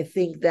I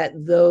think that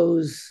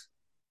those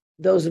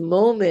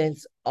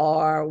moments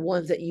are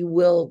ones that you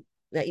will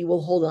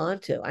hold on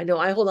to. I know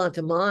I hold on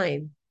to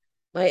mine,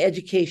 my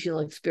educational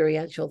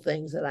experiential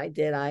things that I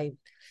did. I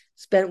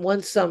spent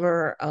one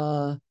summer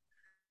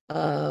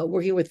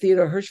working with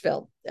Theodore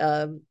Hirschfeld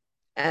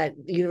at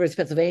the University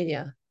of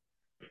Pennsylvania,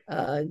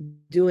 uh,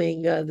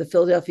 doing the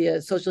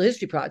Philadelphia Social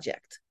History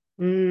Project.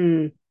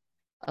 Mm.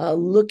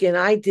 Look, and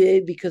I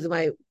did because of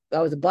I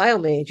was a bio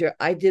major.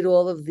 I did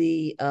all of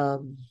the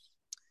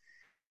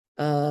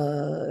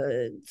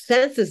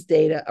census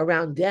data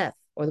around death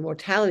or the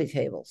mortality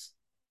tables,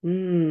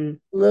 Mm.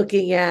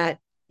 looking at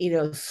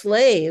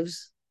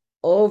slaves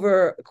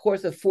over a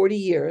course of 40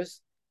 years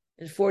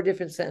in four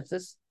different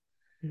census.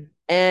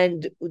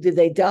 And did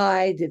they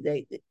die? Did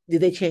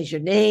they change their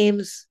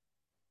names?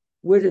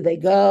 Where did they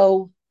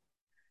go?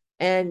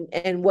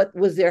 And what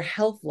was their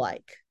health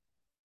like?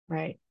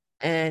 Right.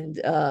 And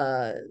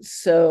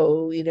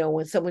so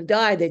when someone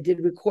died, they did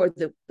record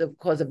the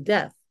cause of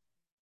death.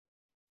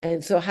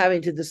 And so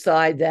having to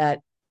decide that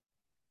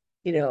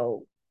you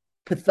know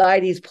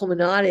Pythides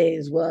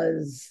pulmonates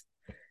was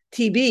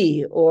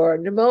TB or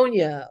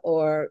pneumonia,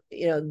 or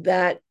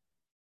that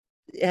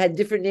had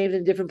different names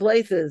in different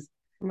places,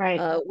 Right.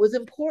 was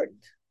important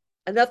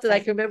enough that I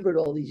Right. can remember it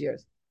all these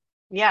years.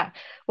 Yeah.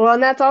 Well,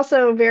 and that's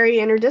also very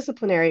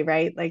interdisciplinary,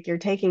 right? Like you're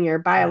taking your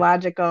Yeah.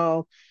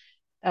 biological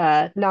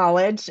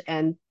knowledge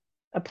and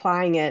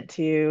applying it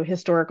to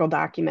historical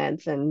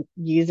documents and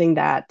using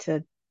that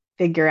to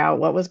figure out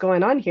what was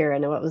going on here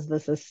and what was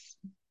this,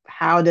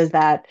 how does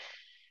that,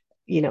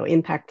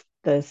 impact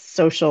the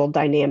social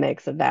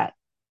dynamics of that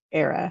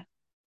era?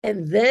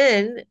 And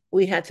then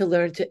we had to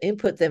learn to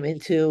input them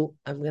into,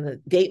 I'm going to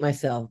date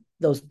myself,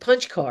 those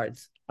punch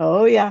cards,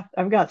 Oh, yeah,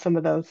 I've got some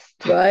of those.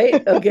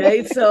 right?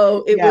 Okay.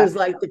 So it Yeah. was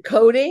like the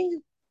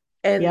coding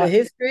and the Yep.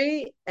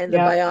 history and the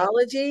Yep.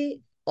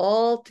 biology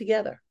all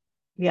together.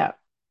 Yeah.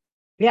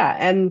 Yeah.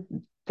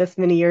 And this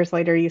many years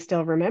later, you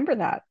still remember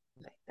that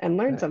and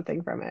learn Right.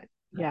 something from it.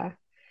 Right. Yeah.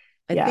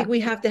 I think Yeah. we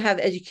have to have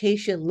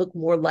education look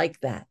more like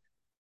that.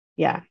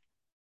 Yeah.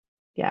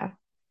 Yeah.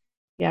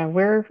 Yeah.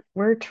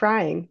 We're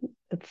trying.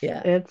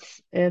 Yeah.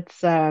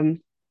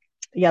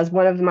 Yes,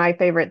 one of my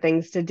favorite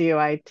things to do.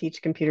 I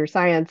teach computer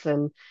science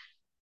and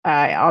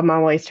I'm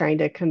always trying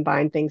to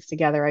combine things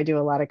together. I do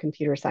a lot of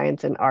computer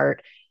science and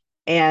art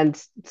and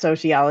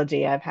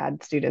sociology. I've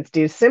had students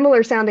do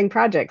similar sounding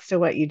projects to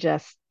what you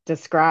just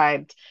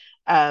described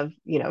of,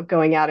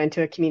 going out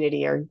into a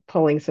community or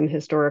pulling some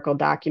historical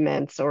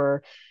documents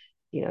or,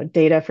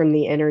 data from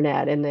the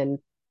internet and then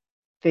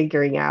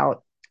figuring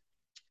out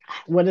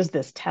what does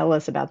this tell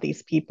us about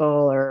these people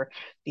or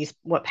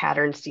what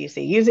patterns do you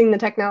see using the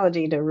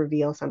technology to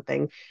reveal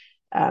something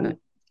Right. um,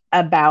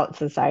 about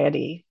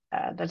society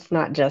that's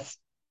not just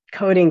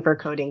coding for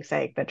coding's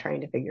sake, but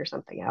trying to figure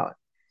something out.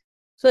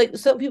 So, like,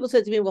 some people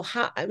said to me, well,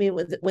 how, I mean,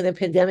 when the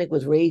pandemic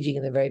was raging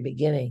in the very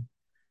beginning,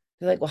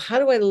 they're like, well, how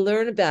do I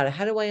learn about it?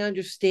 How do I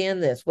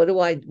understand this?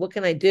 What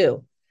can I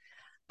do?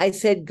 I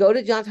said, go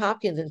to Johns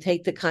Hopkins and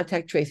take the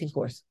contact tracing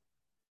course.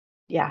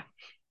 Yeah,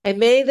 And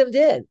many of them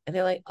did. And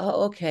they're like,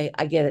 oh, okay,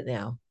 I get it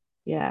now.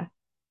 yeah,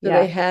 So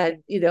they yeah,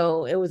 had,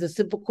 it was a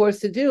simple course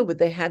to do, but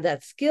they had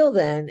that skill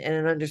then and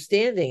an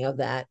understanding of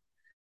that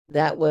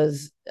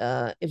was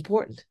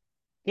important.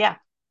 yeah.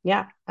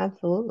 Yeah,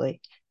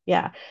 absolutely.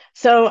 Yeah.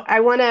 So I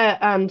want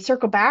to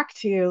circle back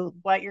to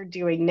what you're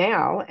doing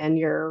now and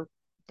your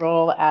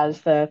role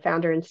as the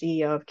founder and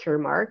CEO of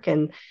Curemark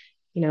and,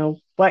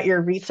 what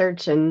your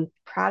research and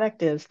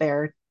product is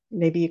there.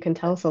 Maybe you can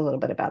tell us a little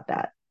bit about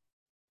that.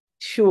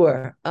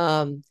 Sure.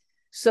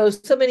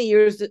 So many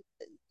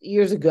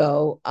years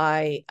ago,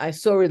 I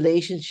saw a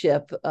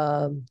relationship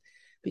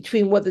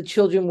between what the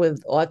children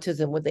with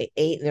autism, what they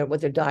ate, and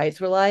what their diets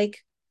were like,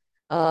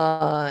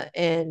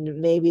 and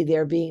maybe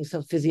there being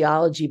some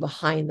physiology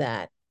behind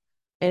that.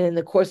 And in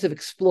the course of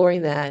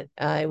exploring that,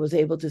 I was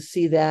able to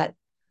see that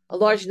a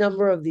large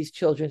number of these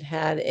children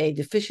had a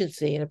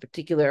deficiency in a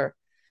particular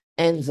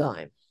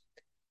enzyme.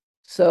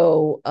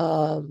 So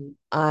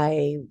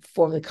I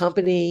formed the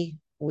company.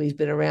 We've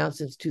been around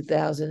since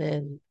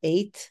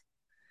 2008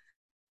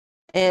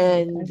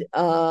 and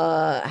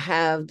Okay.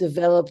 have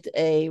developed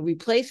a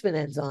replacement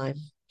enzyme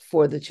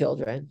for the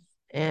children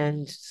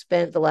and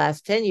spent the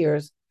last 10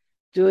 years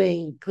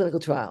doing clinical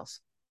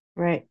trials.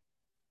 Right.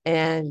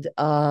 And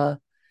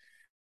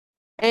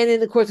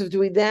in the course of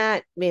doing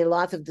that, made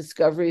lots of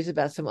discoveries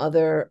about some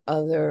other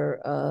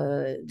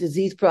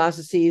disease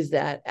processes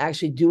that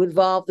actually do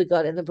involve the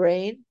gut and the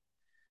brain.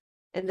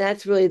 And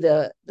that's really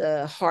the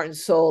heart and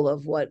soul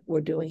of what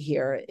we're doing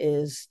here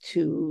is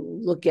to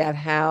look at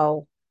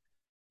how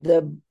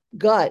the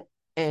gut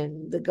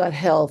and the gut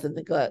health and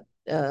the gut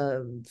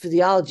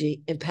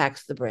physiology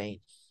impacts the brain.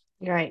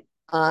 Right.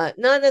 Not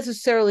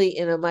necessarily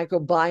in a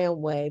microbiome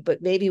way,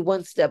 but maybe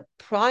one step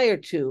prior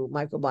to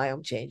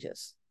microbiome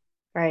changes.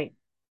 Right.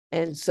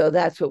 And so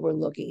that's what we're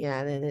looking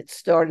at. And it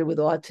started with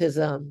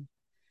autism.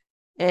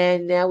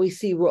 And now we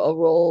see a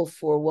role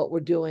for what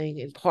we're doing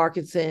in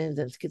Parkinson's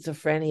and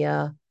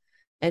schizophrenia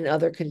and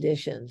other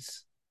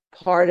conditions.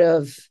 Part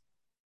of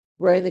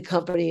running the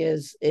company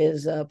is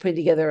putting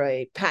together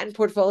a patent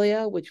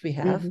portfolio, which we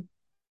have. Hmm.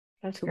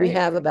 That's So we great.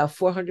 have about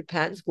 400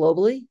 patents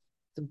globally.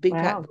 It's a big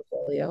patent Wow.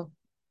 portfolio,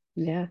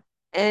 Yeah.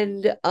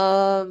 and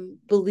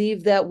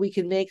believe that we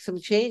can make some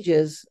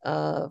changes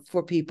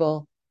for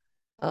people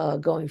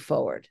going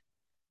forward.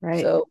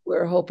 Right. So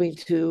we're hoping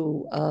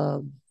to uh,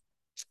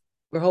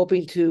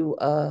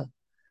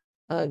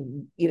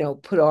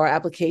 put our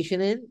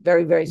application in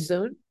very very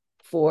soon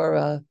for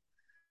uh,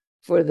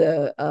 for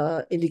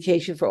the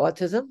indication for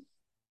autism,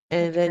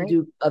 and That's then great.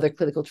 do other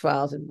clinical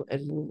trials and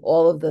move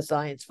all of the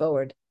science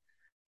forward.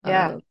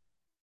 Yeah. Uh,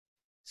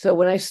 so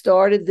when I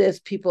started this,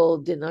 people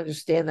didn't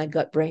understand that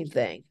gut brain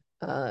thing.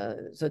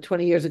 So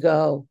 20 years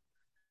ago,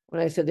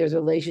 when I said there's a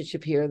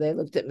relationship here, they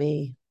looked at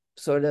me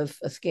sort of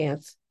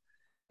askance.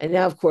 And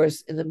now, of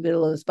course, in the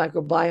middle of this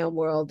microbiome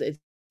world,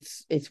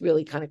 it's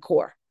really kind of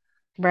core.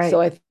 So Right.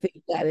 I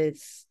think that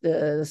it's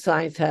the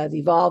science has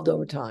evolved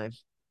over time,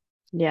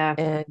 Yeah.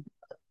 and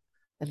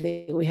I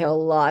think we have a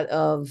lot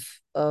of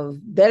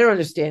better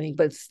understanding,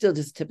 but it's still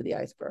just the tip of the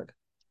iceberg.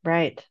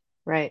 Right.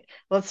 Right.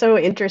 Well, it's so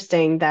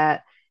interesting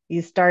that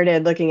you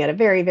started looking at a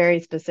very, very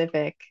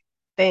specific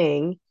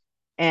thing,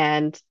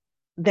 and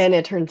then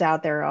it turns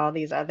out there are all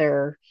these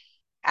other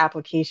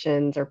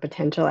applications or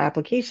potential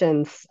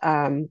applications.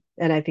 And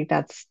I think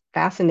that's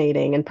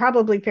fascinating and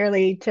probably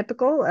fairly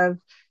typical of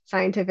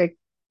scientific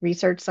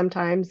research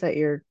sometimes that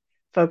you're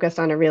focused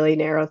on a really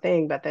narrow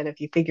thing, but then if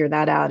you figure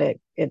that out, it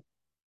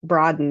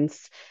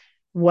broadens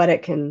what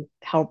it can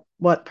help,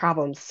 what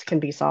problems can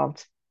be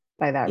solved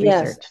by that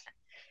Yes, research.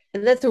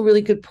 and that's a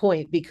really good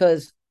point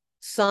because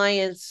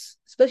science,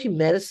 especially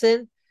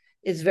medicine,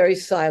 is very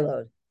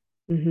siloed,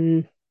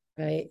 Hmm.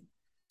 right?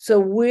 So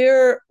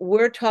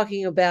we're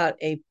talking about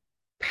a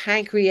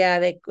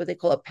pancreatic, what they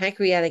call a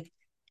pancreatic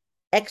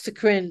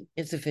exocrine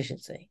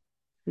insufficiency,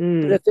 but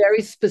Mm, a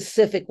very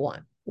specific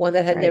one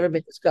that had right. never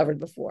been discovered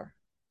before.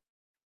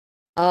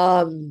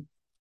 Um,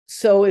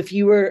 so if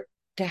you were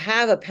to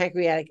have a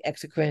pancreatic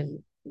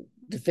exocrine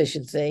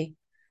deficiency,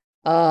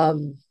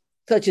 um,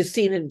 such as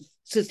seen in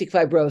cystic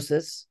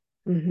fibrosis,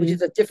 which is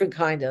Hmm. a different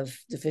kind of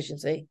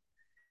deficiency,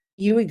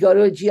 you would go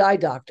to a GI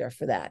doctor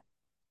for that.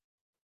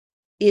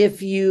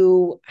 If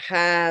you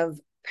have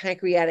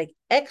pancreatic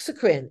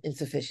exocrine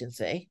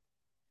insufficiency,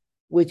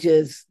 which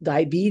is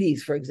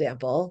diabetes, for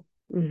example,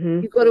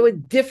 Hmm. you go to a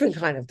different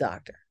kind of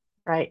doctor.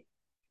 Right.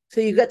 So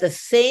you've got the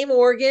same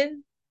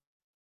organ,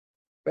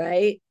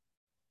 right?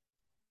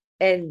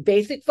 And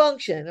basic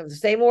function of the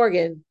same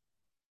organ,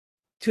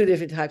 two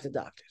different types of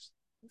doctors.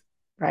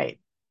 Right.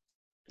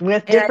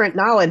 With And I, different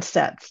knowledge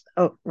sets.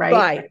 Oh, right.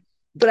 right.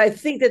 But I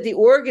think that the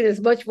organ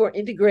is much more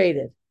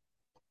integrated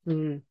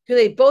Mm,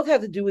 because they both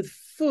have to do with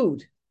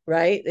food,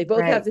 right? They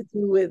both have right. to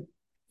do with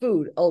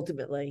food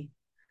ultimately.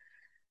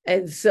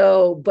 And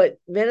so, but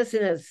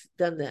medicine has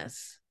done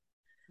this.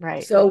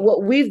 Right. So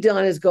what we've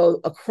done is go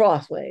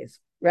across ways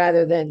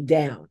rather than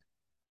down.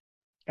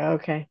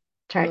 Okay.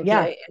 Yeah,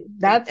 Okay.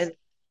 that's And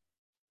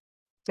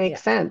makes yeah,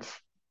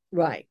 sense.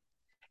 right.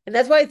 And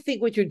that's why I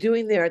think what you're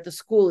doing there at the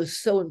school is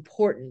so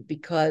important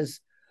because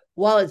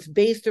while it's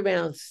based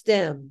around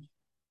STEM,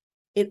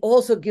 it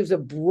also gives a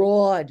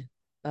broad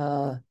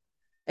uh,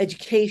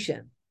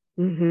 education.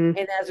 Hmm.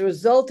 And as a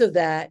result of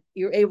that,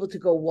 you're able to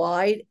go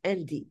wide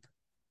and deep.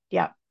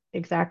 Yeah,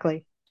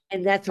 exactly.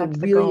 And that's a That's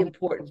the really goal.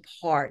 important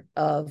part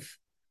of,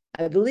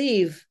 I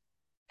believe,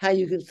 how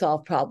you can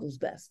solve problems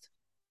best.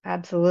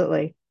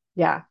 Absolutely.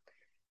 Yeah.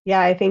 Yeah,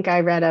 I think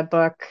I read a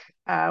book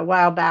a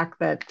while back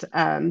that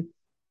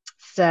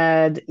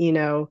said,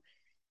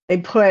 they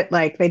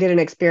did an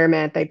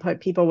experiment. They put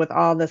people with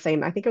all the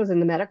same, I think it was in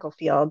the medical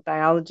field,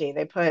 biology.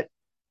 They put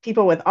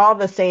people with all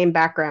the same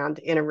background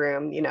in a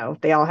room,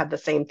 they all had the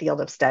same field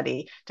of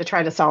study to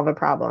try to solve a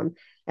problem.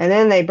 And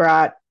then they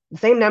brought the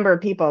same number of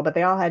people, but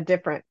they all had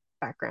different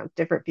backgrounds,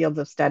 different fields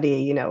of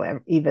study,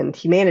 even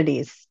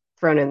humanities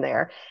thrown in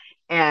there.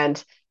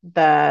 And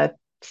the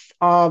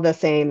all the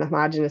same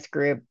homogenous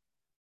group,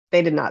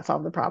 they did not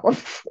solve the problem,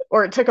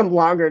 or it took them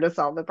longer to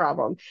solve the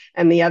problem.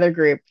 And the other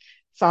group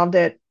solved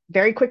it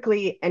very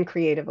quickly and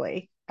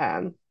creatively.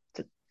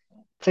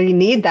 So you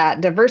need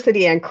that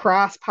diversity and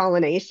cross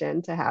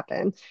pollination to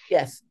happen.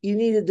 Yes, you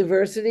need the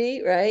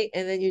diversity, right?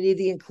 And then you need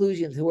the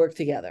inclusion to work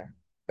together,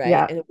 right?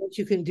 Yeah. And once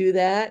you can do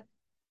that,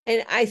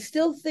 and I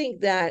still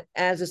think that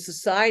as a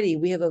society,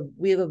 we have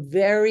a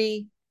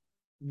very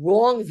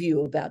wrong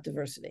view about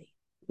diversity.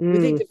 We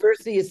think Mm,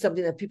 diversity is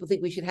something that people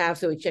think we should have,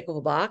 so we check off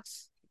a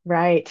box.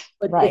 right.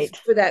 But it's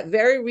Right. for that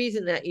very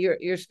reason that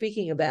you're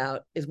speaking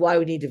about is why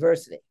we need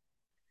diversity,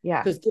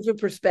 Yeah. because different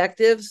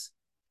perspectives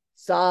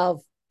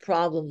solve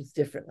problems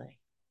differently.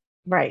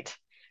 Right.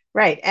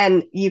 Right.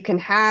 And you can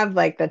have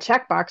like the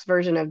checkbox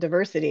version of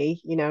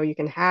diversity, you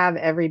can have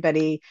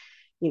everybody,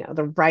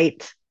 the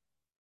right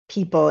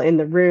people in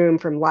the room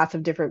from lots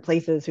of different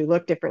places who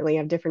look differently,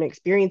 have different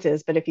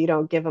experiences. But if you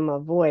don't give them a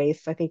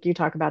voice, I think you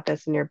talk about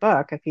this in your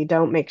book, if you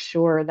don't make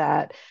sure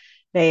that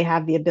they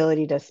have the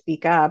ability to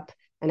speak up,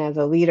 and as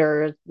a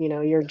leader,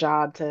 your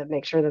job to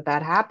make sure that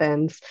that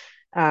happens,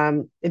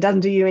 it doesn't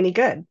do you any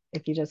good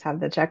if you just have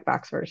the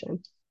checkbox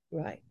version.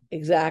 Right,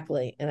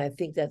 exactly. And I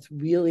think that's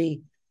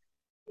really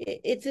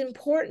it's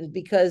important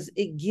because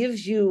it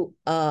gives you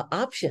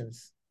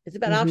options. It's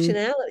about Hmm.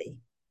 optionality. And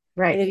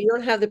Right. if you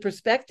don't have the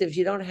perspectives,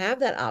 you don't have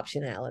that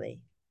optionality.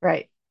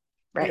 Right.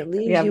 And it Right. You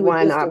leaves have you with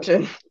one just a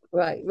option.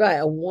 right,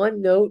 a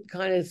one note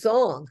kind of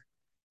song.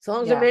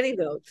 Songs are Yeah. many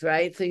notes,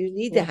 right? So you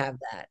need to Yeah. have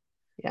that.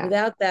 Yeah.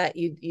 Without that,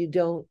 you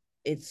don't.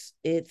 It's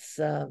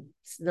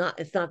not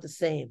the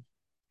same.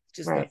 It's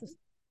just not Right. the same.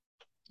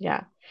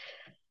 Yeah.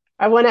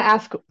 I want to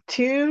ask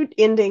two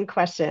ending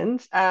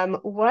questions.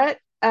 What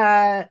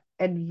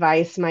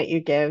advice might you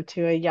give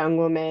to a young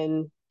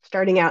woman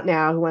starting out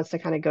now who wants to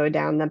kind of go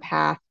down the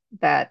path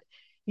that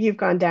you've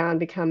gone down,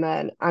 become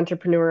an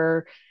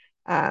entrepreneur,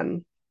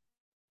 um,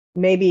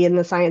 maybe in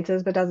the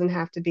sciences, but doesn't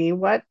have to be?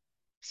 What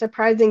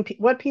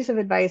piece of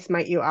advice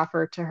might you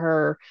offer to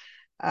her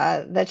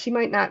that she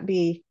might not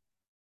be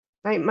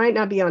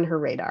on her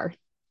radar?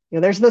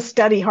 There's the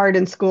study hard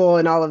in school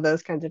and all of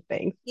those kinds of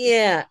things.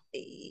 Yeah,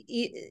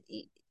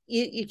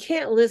 you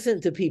can't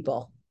listen to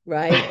people,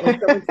 right? When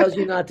someone tells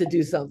you not to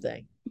do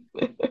something,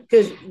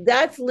 because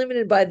that's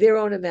limited by their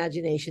own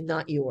imagination,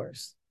 not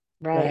yours,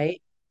 Right,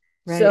 right?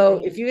 right,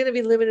 So if you're going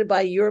to be limited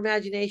by your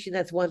imagination,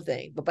 that's one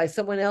thing, but by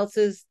someone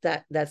else's,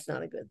 that's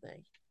not a good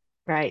thing.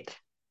 right,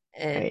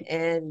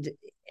 And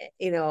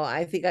right.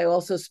 I think I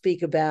also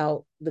speak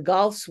about the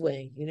golf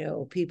swing.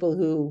 People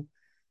who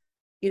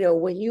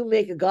when you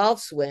make a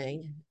golf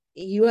swing,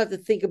 you have to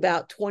think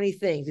about 20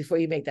 things before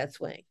you make that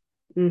swing.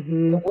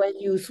 Mm-hmm. But when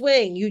you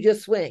swing, you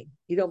just swing.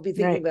 You don't be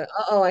thinking Right. about,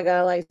 oh, I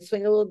gotta like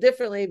swing a little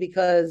differently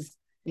because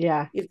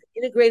Yeah. you have to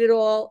integrate it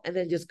all and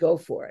then just go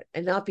for it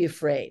and not be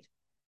afraid,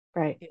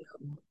 Right.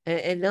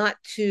 and not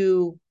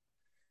to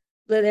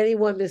let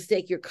anyone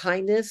mistake your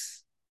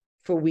kindness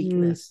for Mm,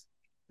 weakness,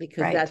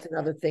 because right. that's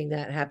another thing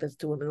that happens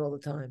to women all the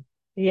time.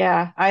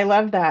 Yeah, I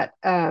love that.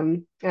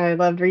 I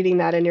loved reading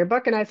that in your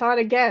book, and I saw it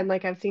again.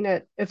 Like I've seen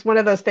it. It's one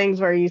of those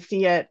things where you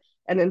see it,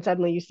 and then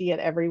suddenly you see it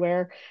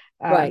everywhere.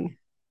 Right.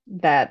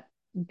 That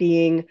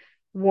being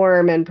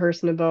warm and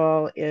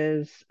personable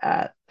is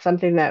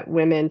something that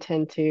women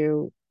tend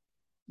to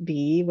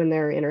be when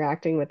they're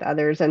interacting with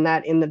others, and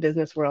that in the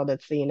business world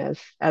it's seen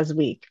as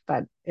weak,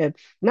 but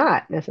it's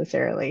not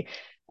necessarily,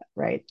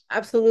 right?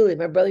 Absolutely.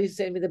 My brother used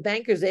to say to me, the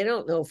bankers, they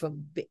don't know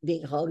from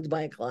being hugged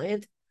by a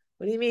client.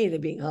 What do you mean they're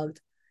being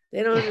hugged?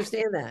 They don't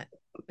understand that.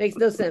 Makes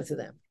no sense to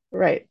them.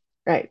 Right,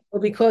 right, Or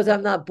because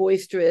I'm not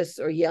boisterous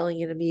or yelling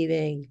in a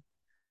meeting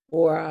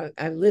or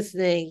I'm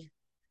listening,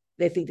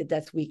 they think that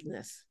that's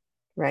weakness.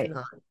 It's right,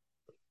 not.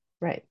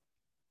 right,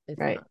 It's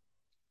right. not.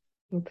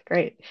 That's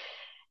great.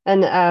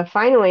 And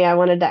finally, I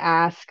wanted to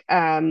ask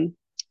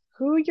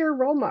who your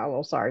role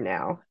models are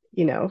now.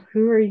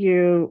 Who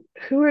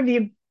have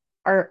you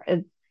are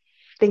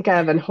think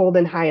of and hold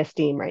in high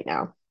esteem right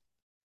now?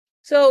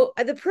 So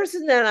the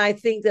person that I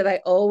think that I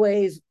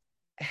always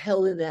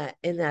held in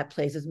that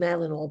place is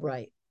Madeline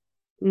Albright,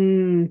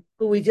 Mm,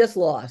 who we just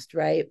lost,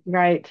 right?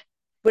 right.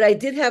 But I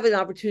did have an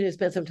opportunity to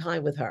spend some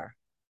time with her,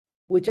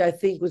 which I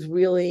think was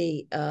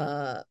really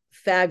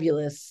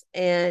fabulous.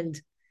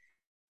 And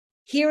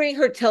hearing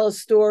her tell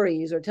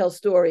stories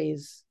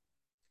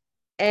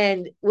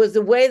and was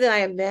the way that I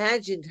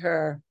imagined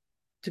her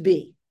to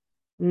be.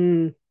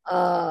 Mm,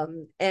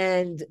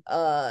 And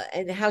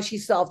how she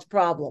solved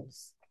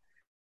problems.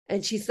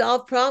 And she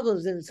solved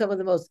problems in some of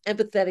the most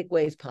empathetic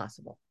ways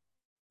possible.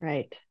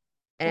 Right.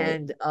 Right.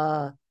 And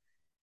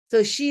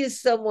so she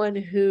is someone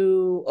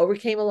who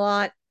overcame a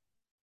lot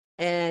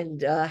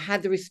and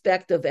had the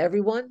respect of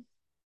everyone.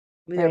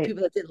 I mean, there were Right.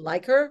 people that didn't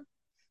like her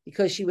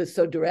because she was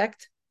so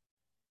direct,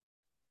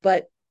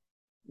 but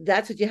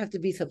that's what you have to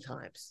be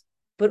sometimes.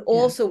 But Yeah.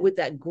 also with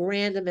that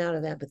grand amount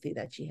of empathy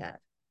that she had.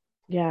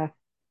 Yeah.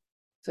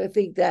 So I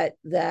think that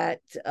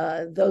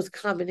those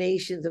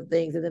combinations of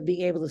things, and then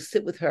being able to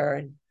sit with her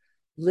and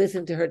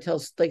listen to her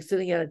tell, like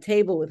sitting at a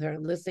table with her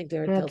and listening to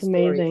her tell That's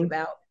stories amazing.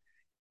 about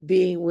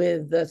being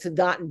with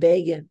Sadat and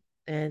Begin,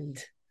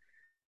 and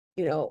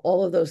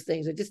all of those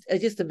things are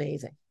just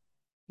amazing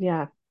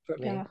Yeah. for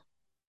me. Yeah.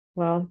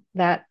 Well,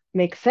 that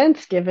makes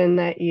sense given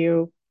that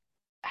you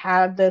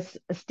have this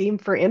esteem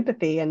for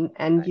empathy and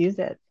Right. use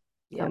it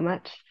so Yeah.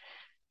 much.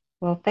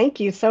 Well, thank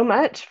you so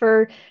much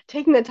for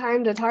taking the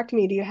time to talk to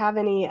me. Do you have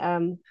any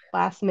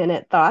last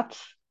minute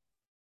thoughts?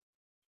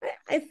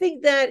 I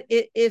think that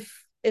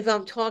if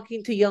I'm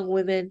talking to young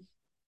women,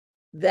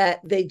 that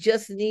they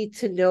just need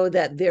to know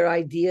that their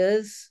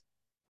ideas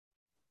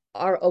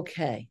are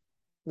okay,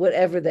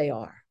 whatever they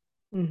are.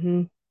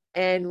 Mm-hmm.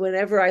 And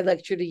whenever I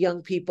lecture to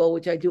young people,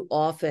 which I do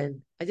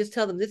often, I just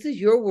tell them, this is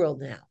your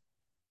world now.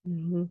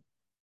 Mm-hmm.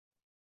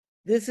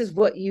 This is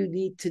what you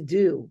need to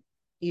do.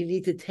 You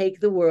need to take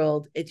the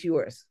world, it's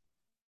yours.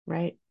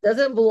 Right. It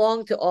doesn't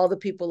belong to all the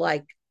people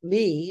like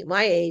me,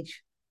 my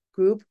age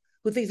group,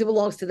 who thinks it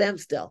belongs to them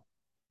still.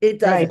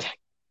 It Right.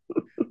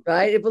 doesn't,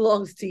 right? It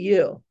belongs to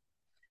you.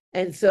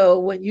 And so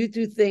when you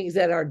do things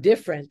that are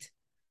different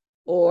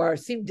or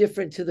seem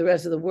different to the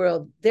rest of the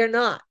world, they're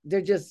not.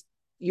 They're just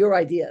your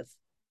ideas.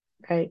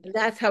 Right. And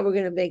that's how we're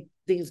going to make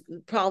things,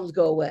 problems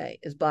go away,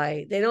 is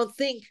by, they don't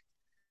think,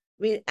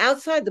 I mean,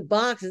 outside the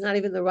box is not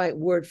even the right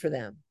word for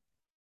them.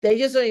 They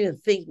just don't even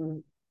think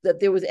that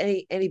there was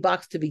any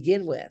box to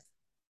begin with.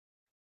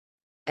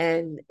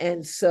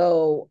 And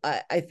so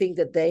I think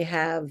that they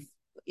have,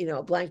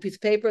 a blank piece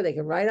of paper, they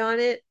can write on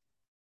it,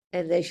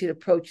 and they should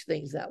approach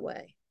things that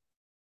way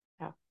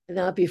Yeah. and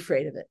not be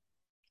afraid of it.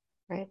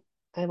 Right.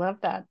 I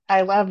love that.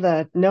 I love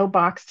the no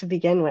box to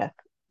begin with.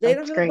 They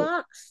don't That's have a great.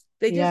 box.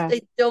 They just Yeah.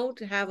 they don't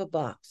have a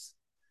box.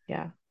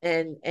 Yeah.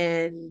 And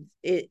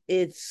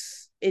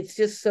it's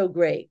just so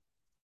great.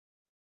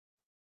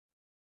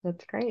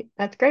 That's great.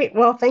 That's great.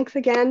 Well, thanks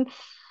again,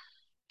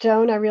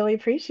 Joan. I really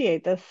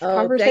appreciate this Oh, thank you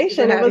for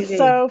conversation. It was having me.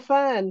 so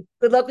fun.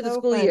 Good luck with the So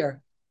school fun.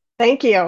 year. Thank you.